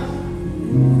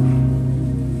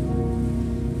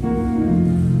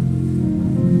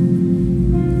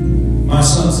 My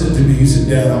son said to me, he said,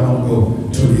 Dad, I want to go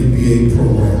to an MBA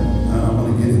program. I want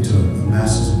to get into a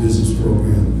master's business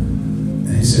program.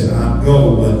 And he said, I'll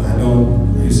go, but I don't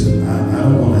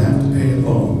want to have to pay a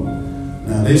loan.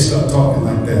 Now they start talking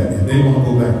like that. If they want to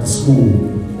go back to school,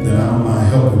 then I don't mind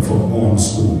helping for going to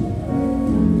school.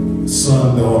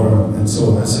 Son, daughter, and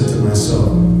so I said to myself,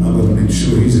 I'm going to make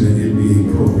sure he's in an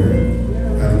MBA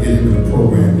program. Got to get him in a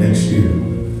program next year.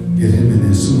 Get him in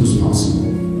there as soon as possible.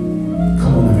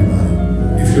 Come on, everybody.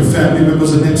 If your family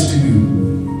members are next to you,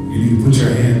 you need to put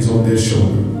your hands on their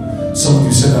shoulder. Some of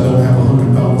you said, I don't have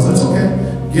 $100. That's okay.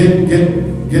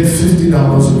 Get $50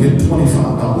 or get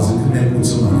 $25 and connect with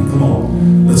somebody. Come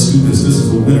on. Let's do this. This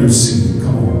is a winner's seed.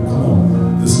 Come on. Come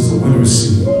on. This is a winner's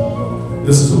seed.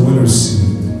 This is a winner's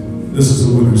seed. This is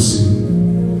a winner's seed.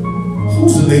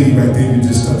 Who's the lady right there you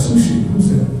just touched? Who's she? Who's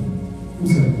that?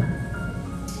 Who's that?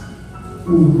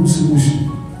 Who's she?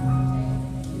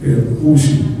 Yeah, who's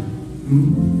she?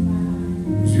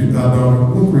 Is your goddaughter?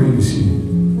 What grade is she?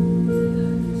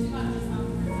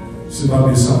 She's about to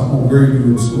be a sophomore. Where are you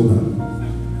in school now?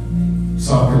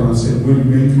 South Carolina State. Where are you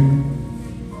majoring?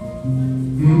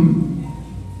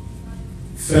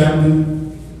 Family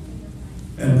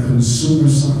and consumer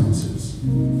sciences,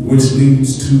 which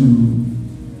leads to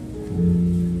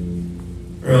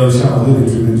early childhood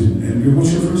intervention. And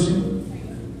what's your first name?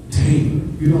 Taylor.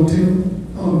 You know Taylor?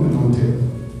 How long have you been Taylor?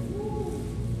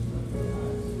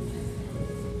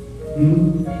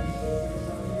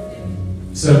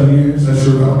 7 years. That's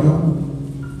your goddaughter?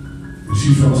 And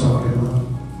she's from South Carolina.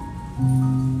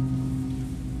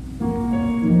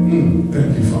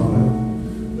 Thank you, Father.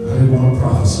 I didn't want to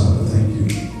prophesy, but thank you.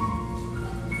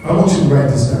 I want you to write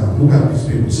this down. Who got these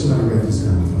people? Somebody write this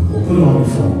down. Or put it on your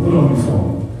phone. Put it on your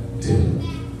phone. Taylor.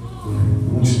 I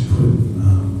want you to put it.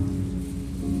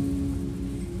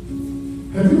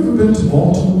 Have you ever been to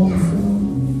Baltimore before?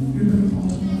 You've been to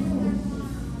Baltimore?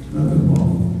 Never been to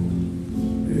Baltimore.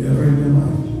 Yeah, ever in your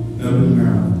life? Never been to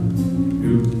Maryland.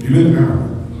 You've been to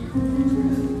Maryland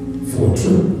for a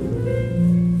trip.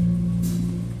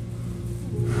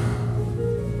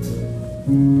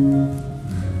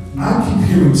 I keep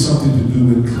hearing something to do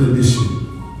with clinician.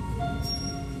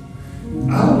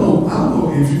 I don't know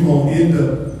if you're gonna end up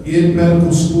in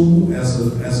medical school as a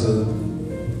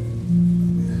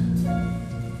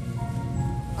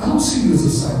I don't see you as a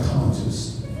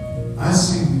psychologist. I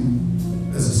see you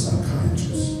as a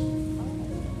psychiatrist.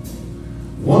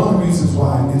 One of the reasons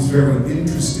why it's very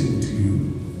interesting to you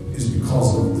is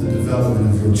because of the development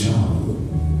of your childhood.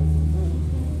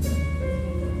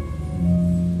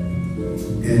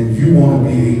 And you want to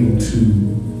be able to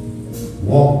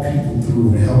walk people through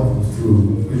and help them through.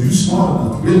 Because you're smart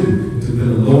enough, really, to be a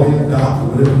lawyer, doctor,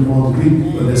 whatever you want to be.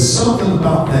 But there's something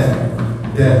about that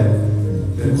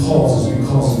causes,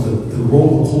 because of the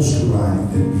roller coaster ride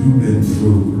that you've been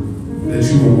through, that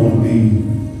you don't want to be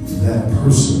that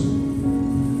person.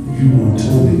 You want to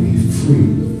totally be free.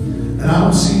 And I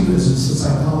don't see you as a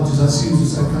psychologist, I see you as a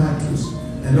psychiatrist.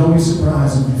 And don't be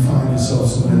surprised if you find yourself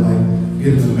somewhere like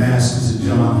getting a master's at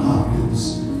Johns Hopkins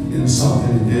in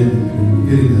something and then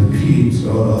getting a PhD,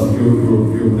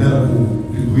 your medical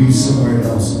degree somewhere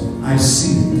else. I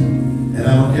see it. And I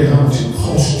don't care how much it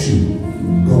costs you,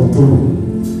 go through it.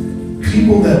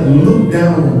 People that look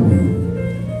down on you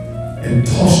and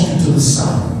toss you to the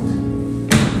side.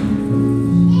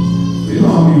 You know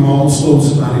how you almost throw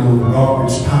somebody on the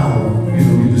garbage pile,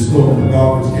 you just throw them in the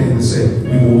garbage can and say, we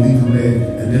won't leave them there.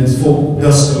 And then folk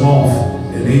dust them off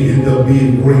and they end up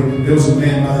being great. There was a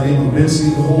man by the name of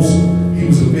Benson the Holson. He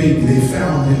was a baby. They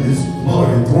found him, his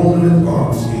mother had thrown him in the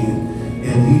garbage can.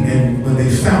 And when they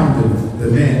found him, the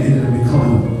man ended up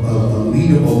becoming a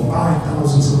leader of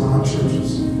 5,000 Salon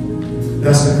churches.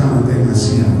 That's the kind of thing I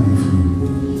see happening for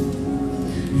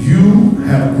you. You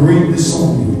have greatness on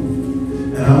you.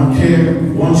 And I don't care,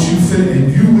 once you finish, and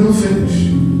you will finish,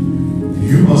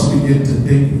 you must begin to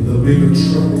think the bigger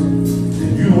truck.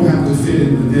 And you don't have to fit in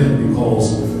with them, because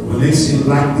when they say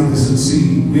likely to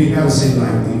succeed, we ain't got to say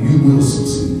likely, you will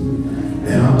succeed.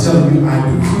 And I'm telling you, I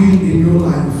decree in your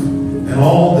life, and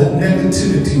all the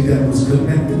negativity that was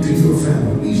connected to your family.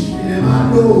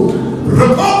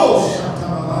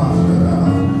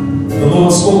 The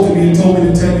Lord spoke to me and told me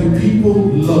to tell you, people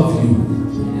love you.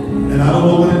 And I don't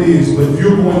know what it is, but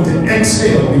you're going to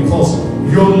exhale because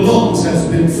your lungs has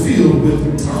been filled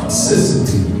with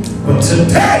toxicity. But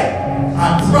today, I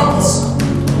promise,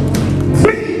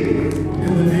 breathe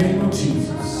in the name of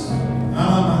Jesus.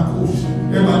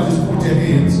 Everybody just put your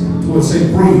hands towards, say,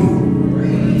 breathe.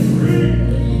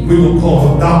 We will call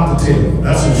her Dr. Taylor.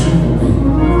 That's what she will be.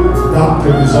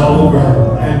 Doctor is all over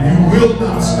her. And you will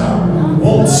not stop.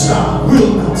 Won't stop.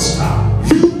 Will not stop.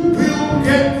 You will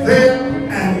get there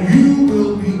and you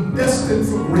will be destined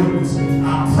for greatness. I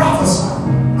prophesy.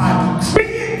 I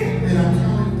decree it and I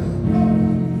count it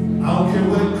done. I don't care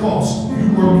what it costs. You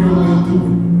work your way through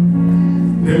it.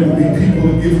 There will be people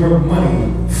who give her money,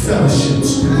 fellowships.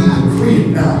 We decree it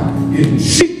now in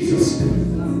Jesus'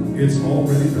 name. It's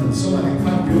already done. Somebody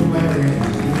clap your hands.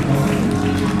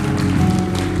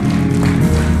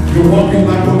 You're walking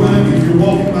like a winner. If you're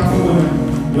walking like a winner,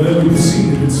 whatever you see,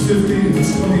 if it's 50, if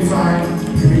it's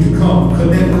 25, you need to come,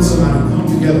 connect with somebody, come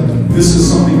together. This is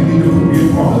something you need to be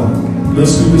a part of.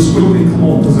 Let's do this quickly. Come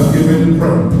on, because I'm getting ready to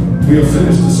pray. We are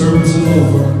finished. The service is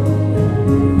over.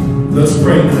 Let's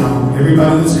pray now.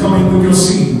 Everybody that's coming with your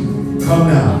seed, come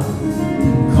now.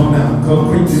 Come now. Come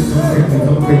quickly, come quickly,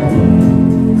 come quickly.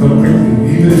 Come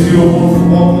quickly. Even if you don't want to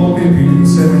walk all the way, you can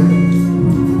say it.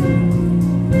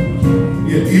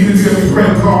 Yeah, even if you have a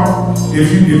credit card, if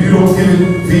you don't give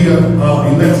it via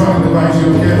electronic device,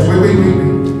 you don't cash. Wait.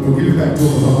 We'll give it back to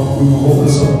us. We will hold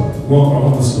this up. We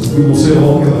will say it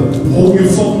all together. Hold your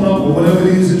phone up or whatever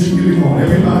it is that you're giving on.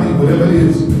 Everybody, whatever it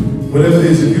is. Whatever it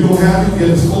is. If you don't have it, get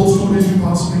as close to it as you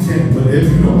possibly can. But if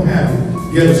you don't have it,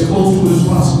 get as close to it as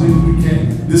possibly you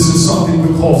can. This is something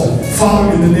we're causing.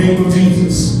 Father, in the name of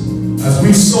Jesus, as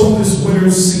we sow this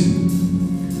winter's seed,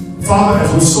 Father,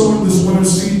 as we're sowing this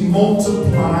winter's seed,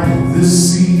 multiply this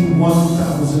seed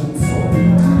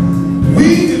 1,000-fold. We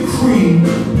decree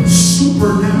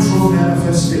supernatural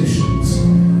manifestations.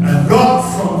 And God,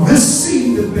 from this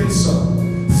seed that they sow,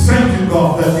 thank you,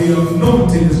 God, that the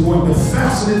anointing is going to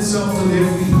fasten itself to their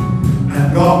feet. And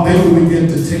God, they will begin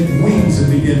to take wings and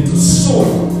begin to soar,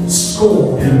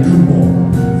 score, and do more.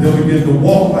 They'll begin to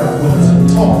walk like winners and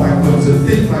talk like winners and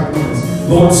think like winners.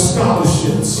 Lord,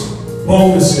 scholarships,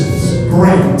 bonuses,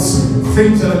 grants,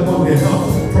 things that are going to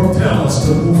help propel us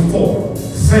to move forward.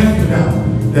 Thank you now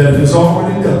that it is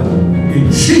already done.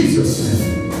 In Jesus'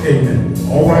 name, amen.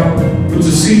 All right, put your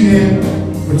seed in.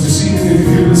 Put your seed in if you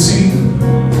give it a seed.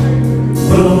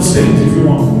 Put it on the stage if you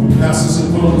want. Pastor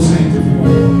said put it on the stage if you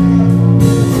want.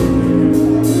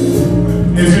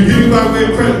 If you're giving by way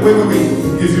of credit, wait.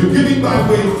 If you're giving by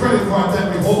way of credit card, that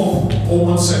way, hold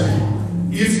 1 second.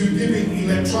 If you're giving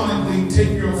electronically,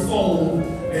 take your phone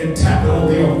and tap it on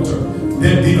the altar.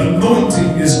 Then the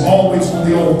anointing is always on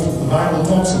the altar. The Bible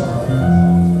talks about it.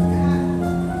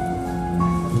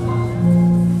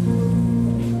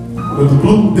 With the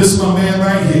blue, this is my man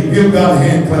right here. Give God a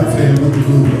hand clap for him with the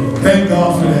blue. Thank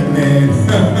God for that man.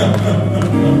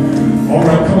 All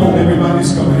right, come on,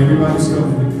 everybody's coming. Everybody's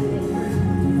coming.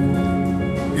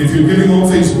 If you're giving on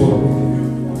Facebook,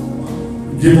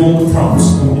 give on the promise.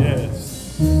 Come on. Yes.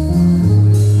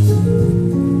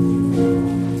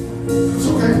 It's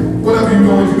okay. Whatever you're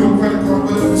doing, if you're doing credit card,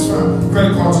 whatever, it's fine.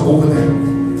 Credit cards are over there.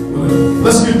 Whatever.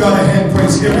 Let's give God a hand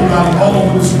praise. Everybody all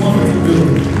over this wonderful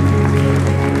building.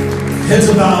 Heads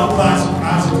are bowed,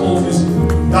 eyes are closed.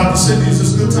 Dr. Cindy, is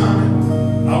this good time?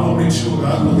 I want to make sure. I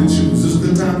look at you. Is this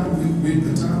good time? We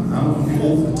good time? I don't want to be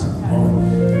over the time. All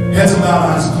right. Heads are bowed,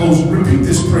 eyes are closed. Repeat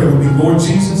this prayer with me. Lord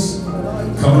Jesus,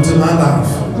 come into my life.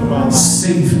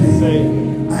 Save me.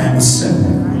 I am a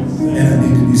sinner and I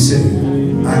need to be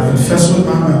saved. I confess with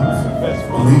my mouth,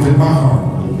 believe in my heart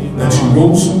that you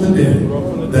rose from the dead,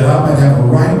 that I might have a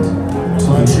right to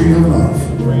the tree of life.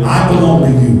 I belong to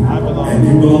you, and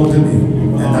you belong to me,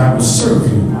 and I will serve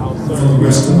you for the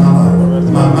rest of my life.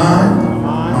 My mind,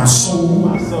 my soul,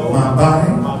 my body,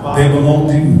 they belong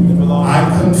to you. I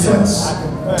confess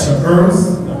to earth,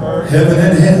 heaven,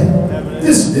 and hell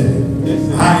this day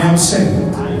I am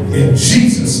saved. In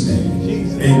Jesus' name,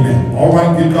 amen. All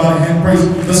right, give God a hand praise.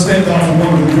 Let's thank God for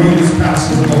one of the greatest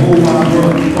pastors in the whole wide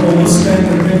world. Come on, let's stand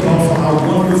and thank God for our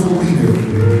wonderful leader.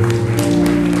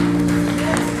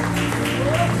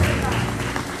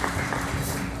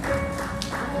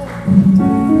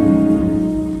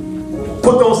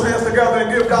 Put those hands together and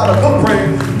give God a good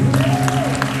praise.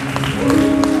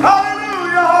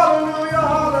 Hallelujah, hallelujah,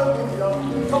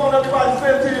 hallelujah. Come on, everybody,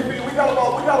 stand to your feet. We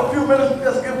got a few minutes to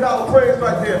just give God a praise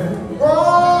right there.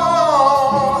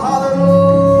 Oh,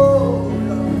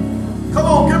 hallelujah. Come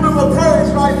on, give him a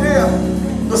praise right there.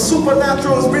 The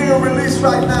supernatural is being released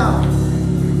right now.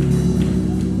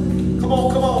 Come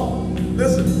on.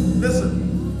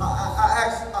 Listen. I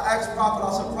asked Prophet, I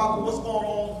said, Prophet, what's going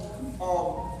on?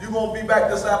 You're going to be back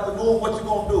this afternoon. What you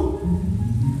going to do?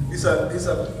 He said,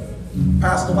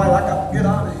 Pastor White, I got to get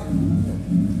out of here.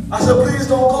 I said, please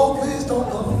don't go. He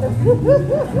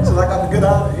said, I got to get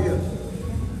out of here.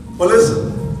 But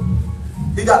listen,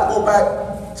 he got to go back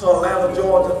to Atlanta,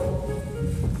 Georgia.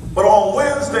 But on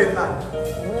Wednesday night,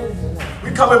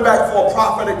 we coming back for a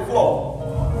prophetic flow.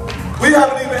 We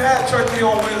haven't even had church here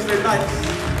on Wednesday nights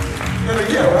in a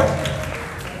year, right?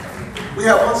 We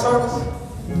have one service.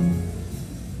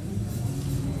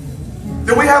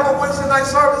 Did we have a Wednesday night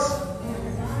service?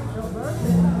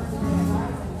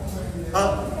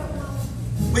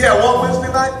 We had one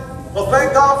Wednesday night? Well,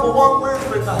 thank God for one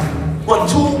Wednesday night. But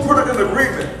two put it in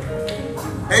agreement.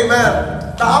 Amen.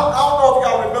 Now, I don't know if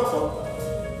y'all remember.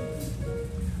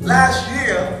 Last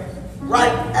year,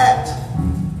 right at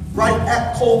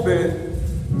COVID,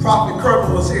 Prophet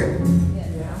Kervin was here.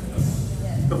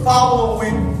 The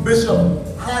following week, Bishop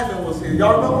Hyman was here.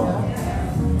 Y'all remember?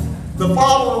 The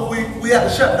following week, we had to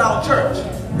shut down church.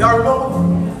 Y'all remember?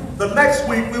 The next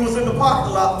week, we was in the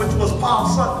parking lot, which was Palm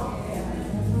Sunday.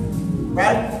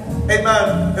 Right?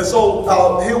 Amen. And so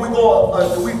here we go.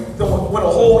 We went a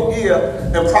whole year,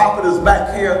 and Prophet is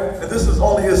back here. And this is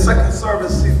only his second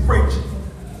service he preached.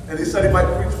 And he said he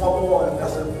might preach one more, and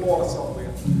that's in Florida somewhere.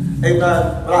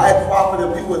 Amen. But I asked Prophet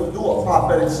if he would do a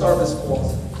prophetic service for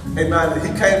us. Amen. And he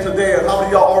came today, and how many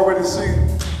of y'all already seen?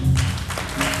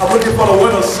 I'm looking for the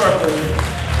winner's circle,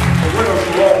 the winner's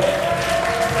row.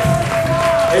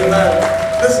 Amen.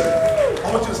 Listen, I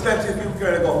want you to stand to your feet. We're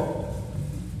going to go.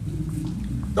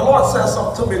 The Lord said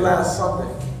something to me last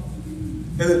Sunday,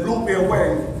 and it blew me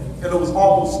away, and it was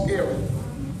almost scary.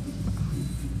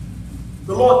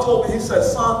 The Lord told me, he said,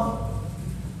 son,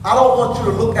 I don't want you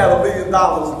to look at $1 million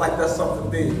like that's something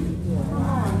big.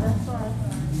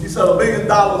 He said $1 million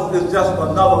is just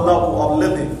another level of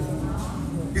living.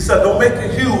 He said, don't make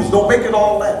it huge, don't make it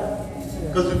all that.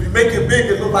 Because if you make it big,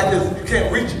 it looks like you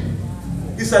can't reach it.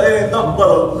 He said it ain't nothing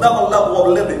but another level of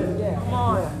living.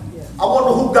 I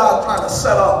wonder who God's trying to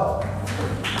set up.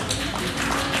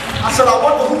 I said, I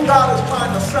wonder who God is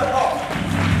trying to set up.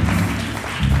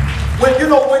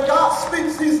 When God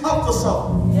speaks, he's up to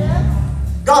something.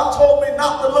 God told me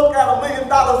not to look at $1 million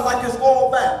like it's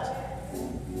all that.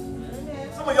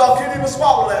 Some of y'all can't even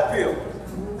swallow that pill.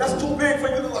 That's too big for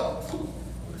you to look.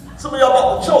 Some of y'all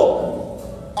about to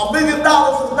choke. $1 million is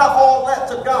not all that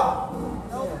to God.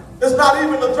 It's not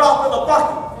even a drop in the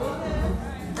bucket.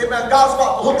 Amen. God's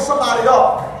about to hook somebody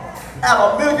up at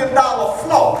 $1 million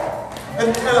flow.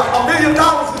 And $1 million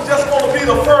is just going to be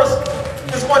the first,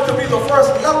 it's going to be the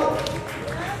first level.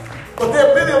 But there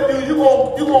are many of you, you're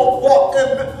going to walk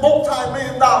in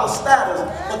multi-million-dollar status.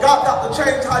 But God got to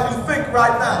change how you think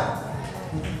right now.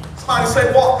 Somebody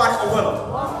say, walk like a winner.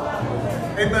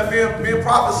 Amen. Me and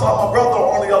Prophet saw my brother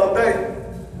on the other day.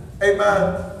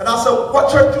 Amen. And I said, what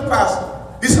church you pastor?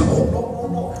 He said, oh,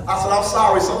 no. I said, I'm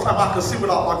sorry. Sometimes I can see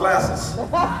without my glasses.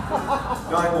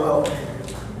 Y'all ain't going to help me.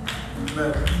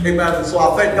 Amen. Amen. And so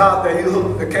I thank God that he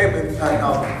came and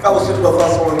fellowship with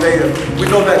us on the day. And we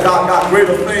know that God got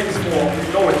greater things for him. We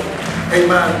know it.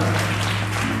 Amen.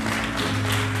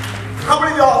 How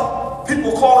many of y'all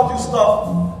people called you stuff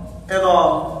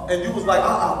and you was like,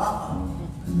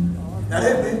 that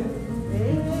ain't me.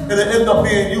 And it ended up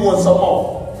being you and some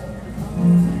more.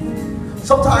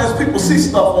 Sometimes people see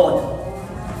stuff on you.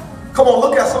 Come on,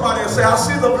 look at somebody and say, I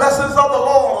see the blessings of the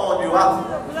Lord on you.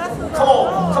 Come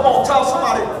on, tell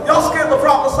somebody. Y'all scared to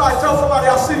prophesy. Tell somebody,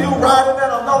 I see you riding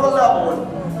at another level.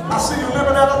 I see you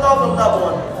living at another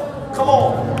level. Come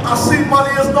on. I see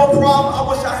money is no problem. I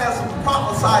wish I had some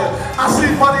prophesiers. I see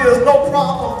money is no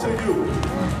problem to you.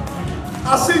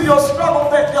 I see your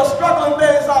struggling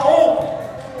days are over.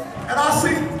 And I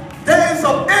see days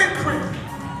of increase.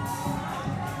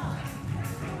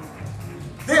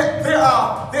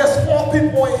 There's 4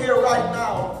 people in here right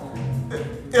now.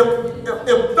 If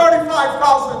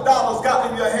 $35,000 got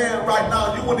in your hand right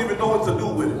now, you wouldn't even know what to do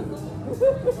with it.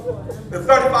 If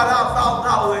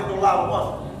 $35,000 ain't no lot of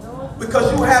money.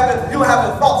 Because you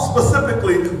haven't thought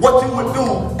specifically what you would do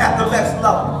at the next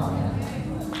level.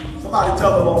 Somebody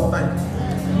tell the Lord thank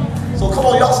you. So come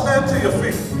on, y'all stand to your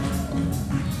feet.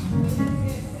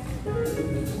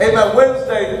 Amen.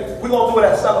 Wednesday, we're going to do it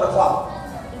at 7 o'clock.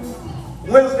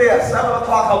 Wednesday at 7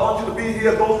 o'clock, I want you to be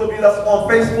here. Those of you that's on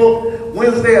Facebook,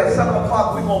 Wednesday at 7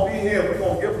 o'clock, we're going to be here. We're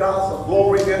going to give God some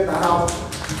glory in the house.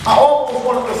 I almost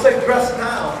wanted to say dress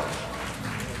down.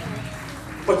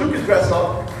 But you can dress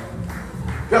up.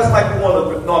 Dress like you want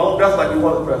to. No, don't dress like you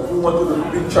want to dress. We want you to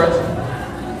be churchy.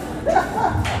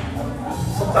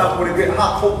 Sometimes when it get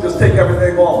hot, folks just take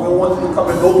everything off. We don't want you to come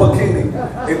in no bikini.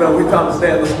 Amen. We trying to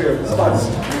stand the spirit. Somebody.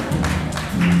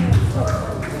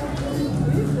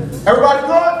 Everybody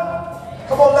good?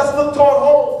 Come on, let's look toward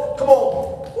home. Come on.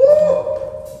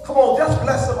 Woo. Come on, just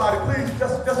bless somebody, please.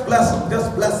 Just bless them.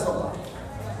 Just bless somebody.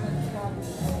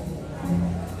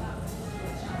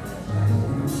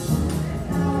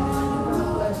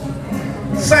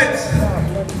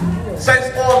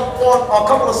 Saints, on a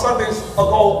couple of Sundays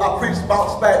ago, I preached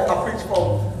bounce back. I preached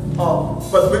from,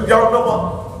 but y'all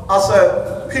remember, I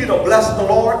said, Peter blessed the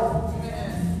Lord,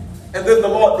 and then the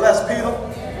Lord blessed Peter,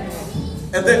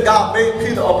 and then God made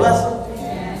Peter a blessing.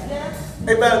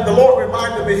 Amen. The Lord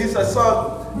reminded me, he said,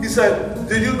 son, he said,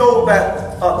 do you know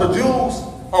that the Jews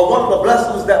are one of the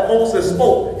blessings that Moses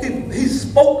spoke? He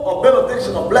spoke a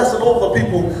benediction, a blessing over the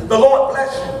people. The Lord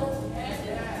bless you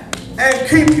and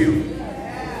keep you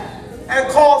and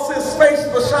cause his face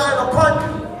to shine upon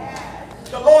you.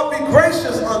 The Lord be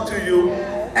gracious unto you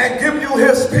and give you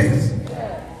his peace.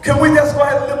 Can we just go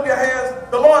ahead and lift your hands?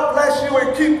 The Lord bless you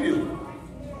and keep you.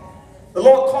 The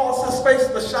Lord cause his face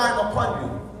to shine upon you.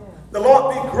 The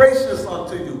Lord be gracious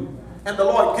unto you, and the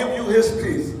Lord give you his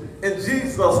peace. In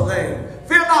Jesus' name.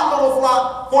 Fear not, little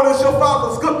flock, for it is your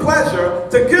Father's good pleasure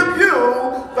to give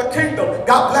you the kingdom.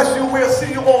 God bless you. We'll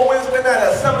see you on Wednesday night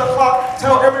at 7 o'clock.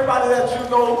 Tell everybody that you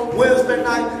know Wednesday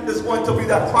night is going to be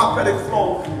that prophetic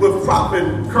flow with Prophet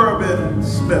Kervin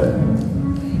Smith.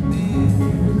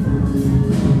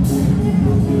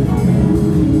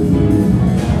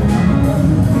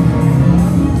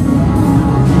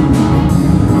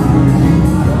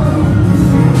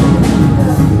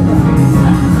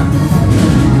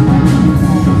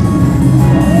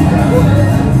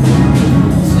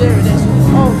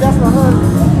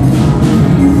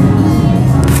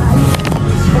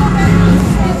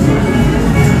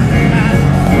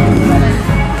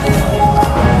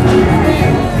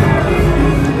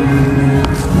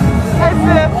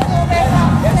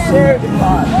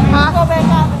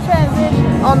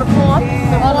 On the 4th?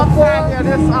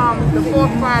 The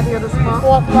fourth Friday of this month.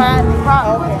 Fourth Friday? Okay.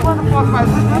 What's the fourth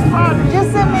Friday? This Friday? Just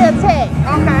send me a text.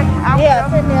 Okay.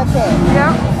 Send me a text.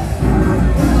 Yeah.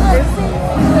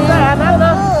 I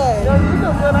know. You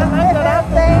look good. I like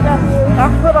that. I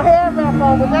put a hair wrap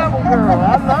on with that one, girl.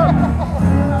 I love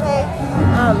it.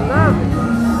 I love it.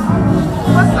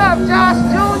 What's up, Josh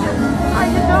Jr.? How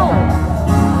you doing?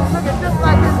 Looking just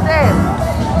like his daddy.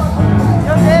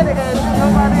 Your daddy had you,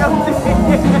 nobody else did.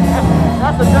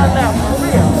 That's a done now, for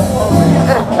real.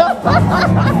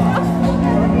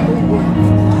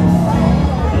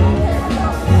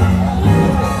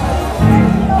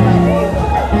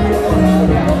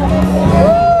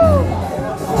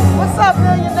 What's up,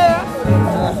 millionaire?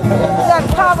 You got a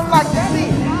problem like the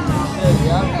sea.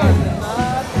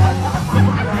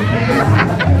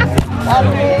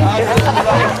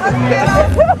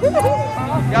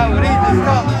 Got what he just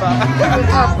talked about.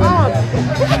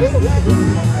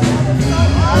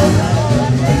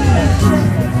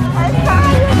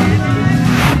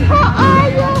 How are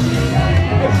you?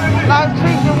 Life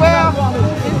treat you well?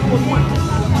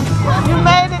 You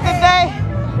made it today?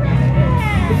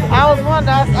 I was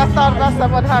wondering, I thought about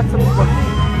someone how to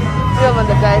feeling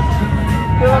today.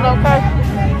 Feeling okay?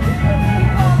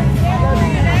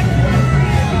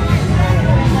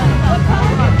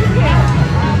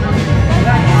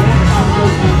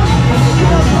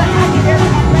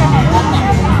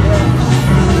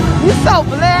 You so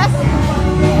blessed.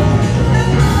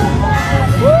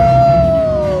 Woo!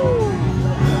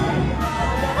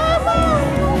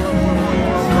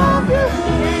 Love you.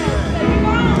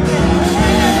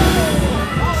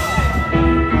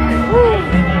 Woo.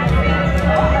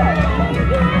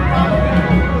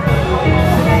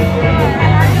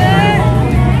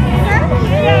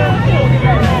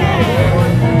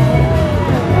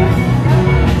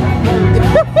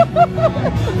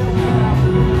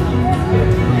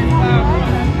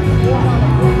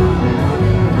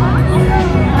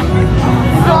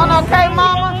 Doing okay,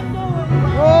 Mama?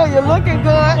 Oh, you're looking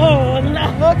good.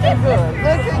 Looking good.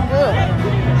 Looking good.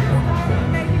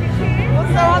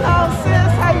 What's going on,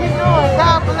 sis? How you doing?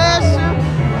 God bless you.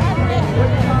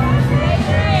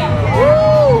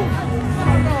 Woo!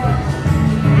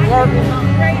 Working.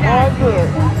 All good.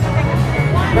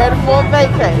 Ready for a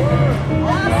vacay.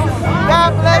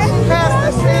 God bless you,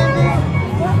 Pastor Cindy.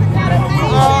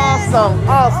 Awesome,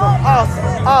 awesome,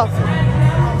 awesome, awesome.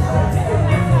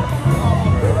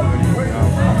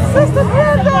 Sister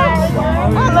Brenda, I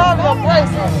love your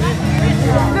bracelet.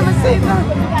 Let me see,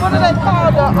 what do they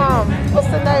call the, what's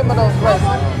the name of those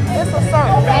bracelets? It's a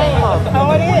certain name of them.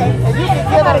 Oh, it is. And you can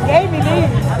get Somebody gave me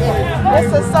these.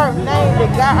 it's a certain name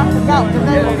that got, I forgot the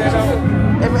name of it.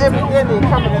 And every day they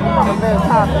come in very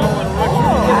popular.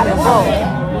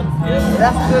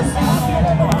 That's good.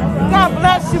 God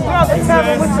bless you, brother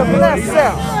Kervin, with your blessed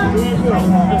self.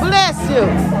 Bless you.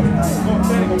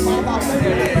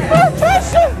 God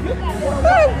bless you.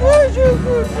 God bless you.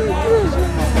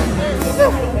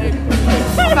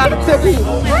 I'm about to tip you.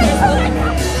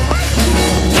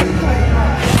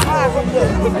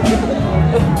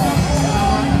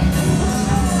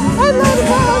 I love the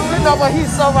boss. You know what?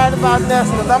 He's so right about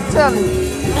Nestlers. I'm telling you.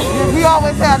 He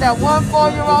always had that 1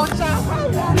 4-year-old child.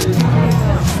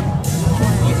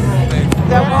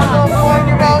 That one little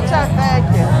 4-year-old child. Thank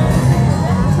you.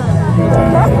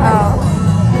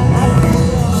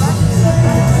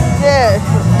 Yeah,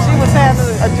 she was having a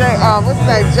what's her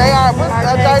name? JR. What's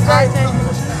JJ?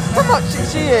 Come on,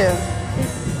 she is.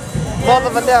 Mother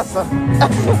Vanessa.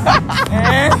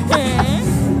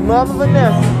 Mother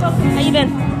Vanessa. How you been?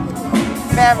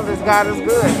 Fabulous. God is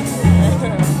good.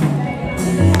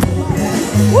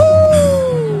 Woo!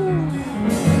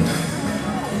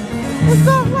 What's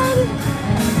up, lady?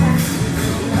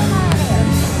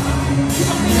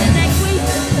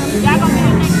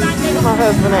 Where's my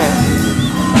husband at?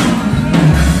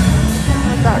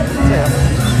 Dr. Taylor.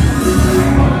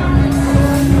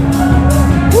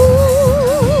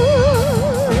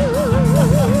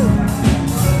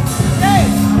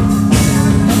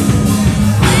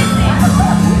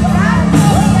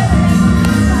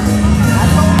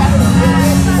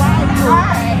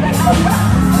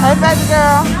 Hey, baby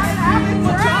girl.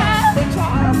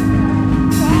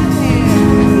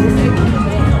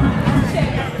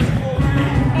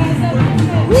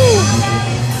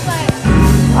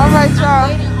 All right,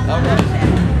 y'all.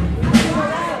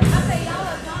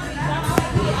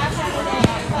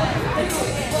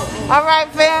 All right,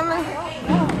 family.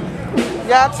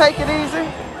 Y'all take it easy.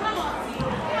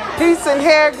 Peace and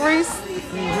hair grease.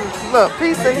 Look,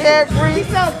 peace and hair grease.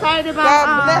 So excited about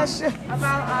God bless you.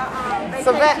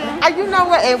 So that, you know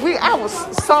what? And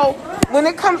when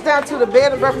it comes down to the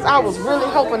bed and breakfast, I was really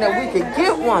hoping that we could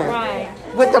get one. Right.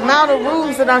 With the amount of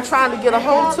rooms that I'm trying to get a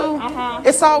hold to,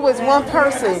 it's always one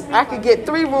person. I could get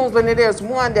 3 rooms, but then there's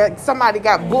one that somebody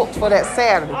got booked for that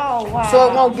Saturday. Oh, wow. So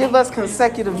it won't give us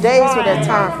consecutive days for that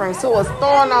time frame. So it's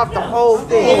throwing off the whole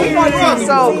thing.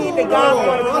 So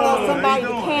Somebody to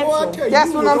cancel.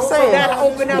 that's what I'm saying.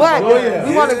 But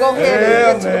we want to go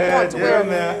ahead and get to the point to where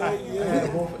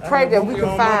pray that we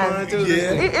can find, even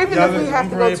if we have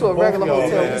to go to a regular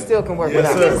hotel, we still can work it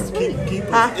out. We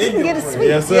can get a suite.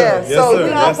 Yes, sir. Yeah, Yes, so sir. we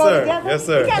Yes, all go sir. together. Yes,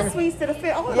 sir. We got suites to the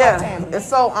fit. All Yeah, our family. and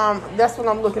so that's what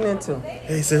I'm looking into.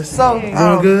 Hey, sis. So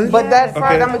good? but that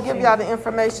Friday, Okay. I'm gonna give y'all the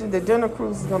information. The dinner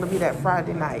cruise is gonna be that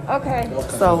Friday night. Okay.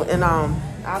 So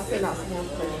I'll send out some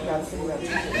information. You gotta send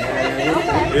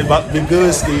that. It's about to be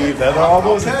good, Steve. That's all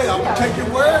I'm saying. I'm gonna take your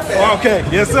word, man. Okay.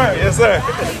 Yes, sir. Yes, sir.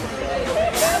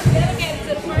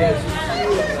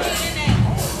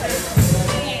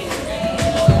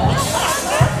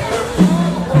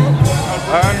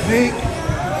 Deep.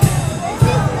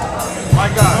 My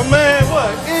God. Oh, man,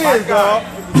 what is, dog?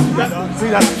 See,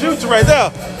 that's the future right there.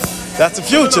 That's the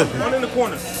future. One in the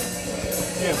corner.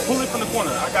 Yeah, pull it from the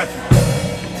corner. I got you.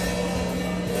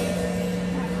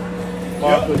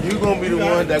 Martha, you gonna be the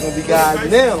one that's gonna be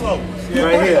guiding them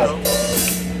right here.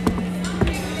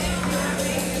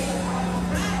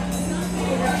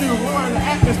 Look at you. We're in the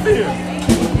atmosphere.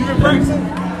 You been practicing?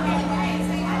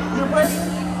 You been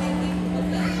practicing?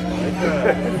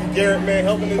 Garrett, man,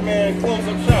 helping this man close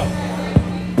up shop.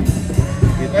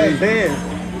 Get these hands.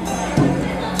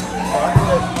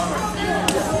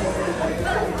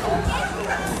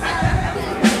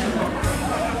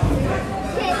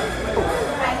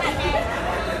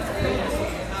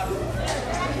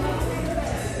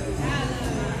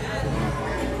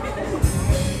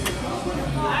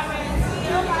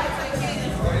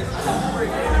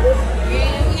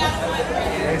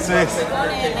 Hey, sis.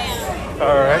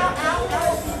 All right.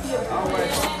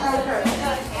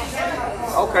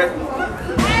 Okay.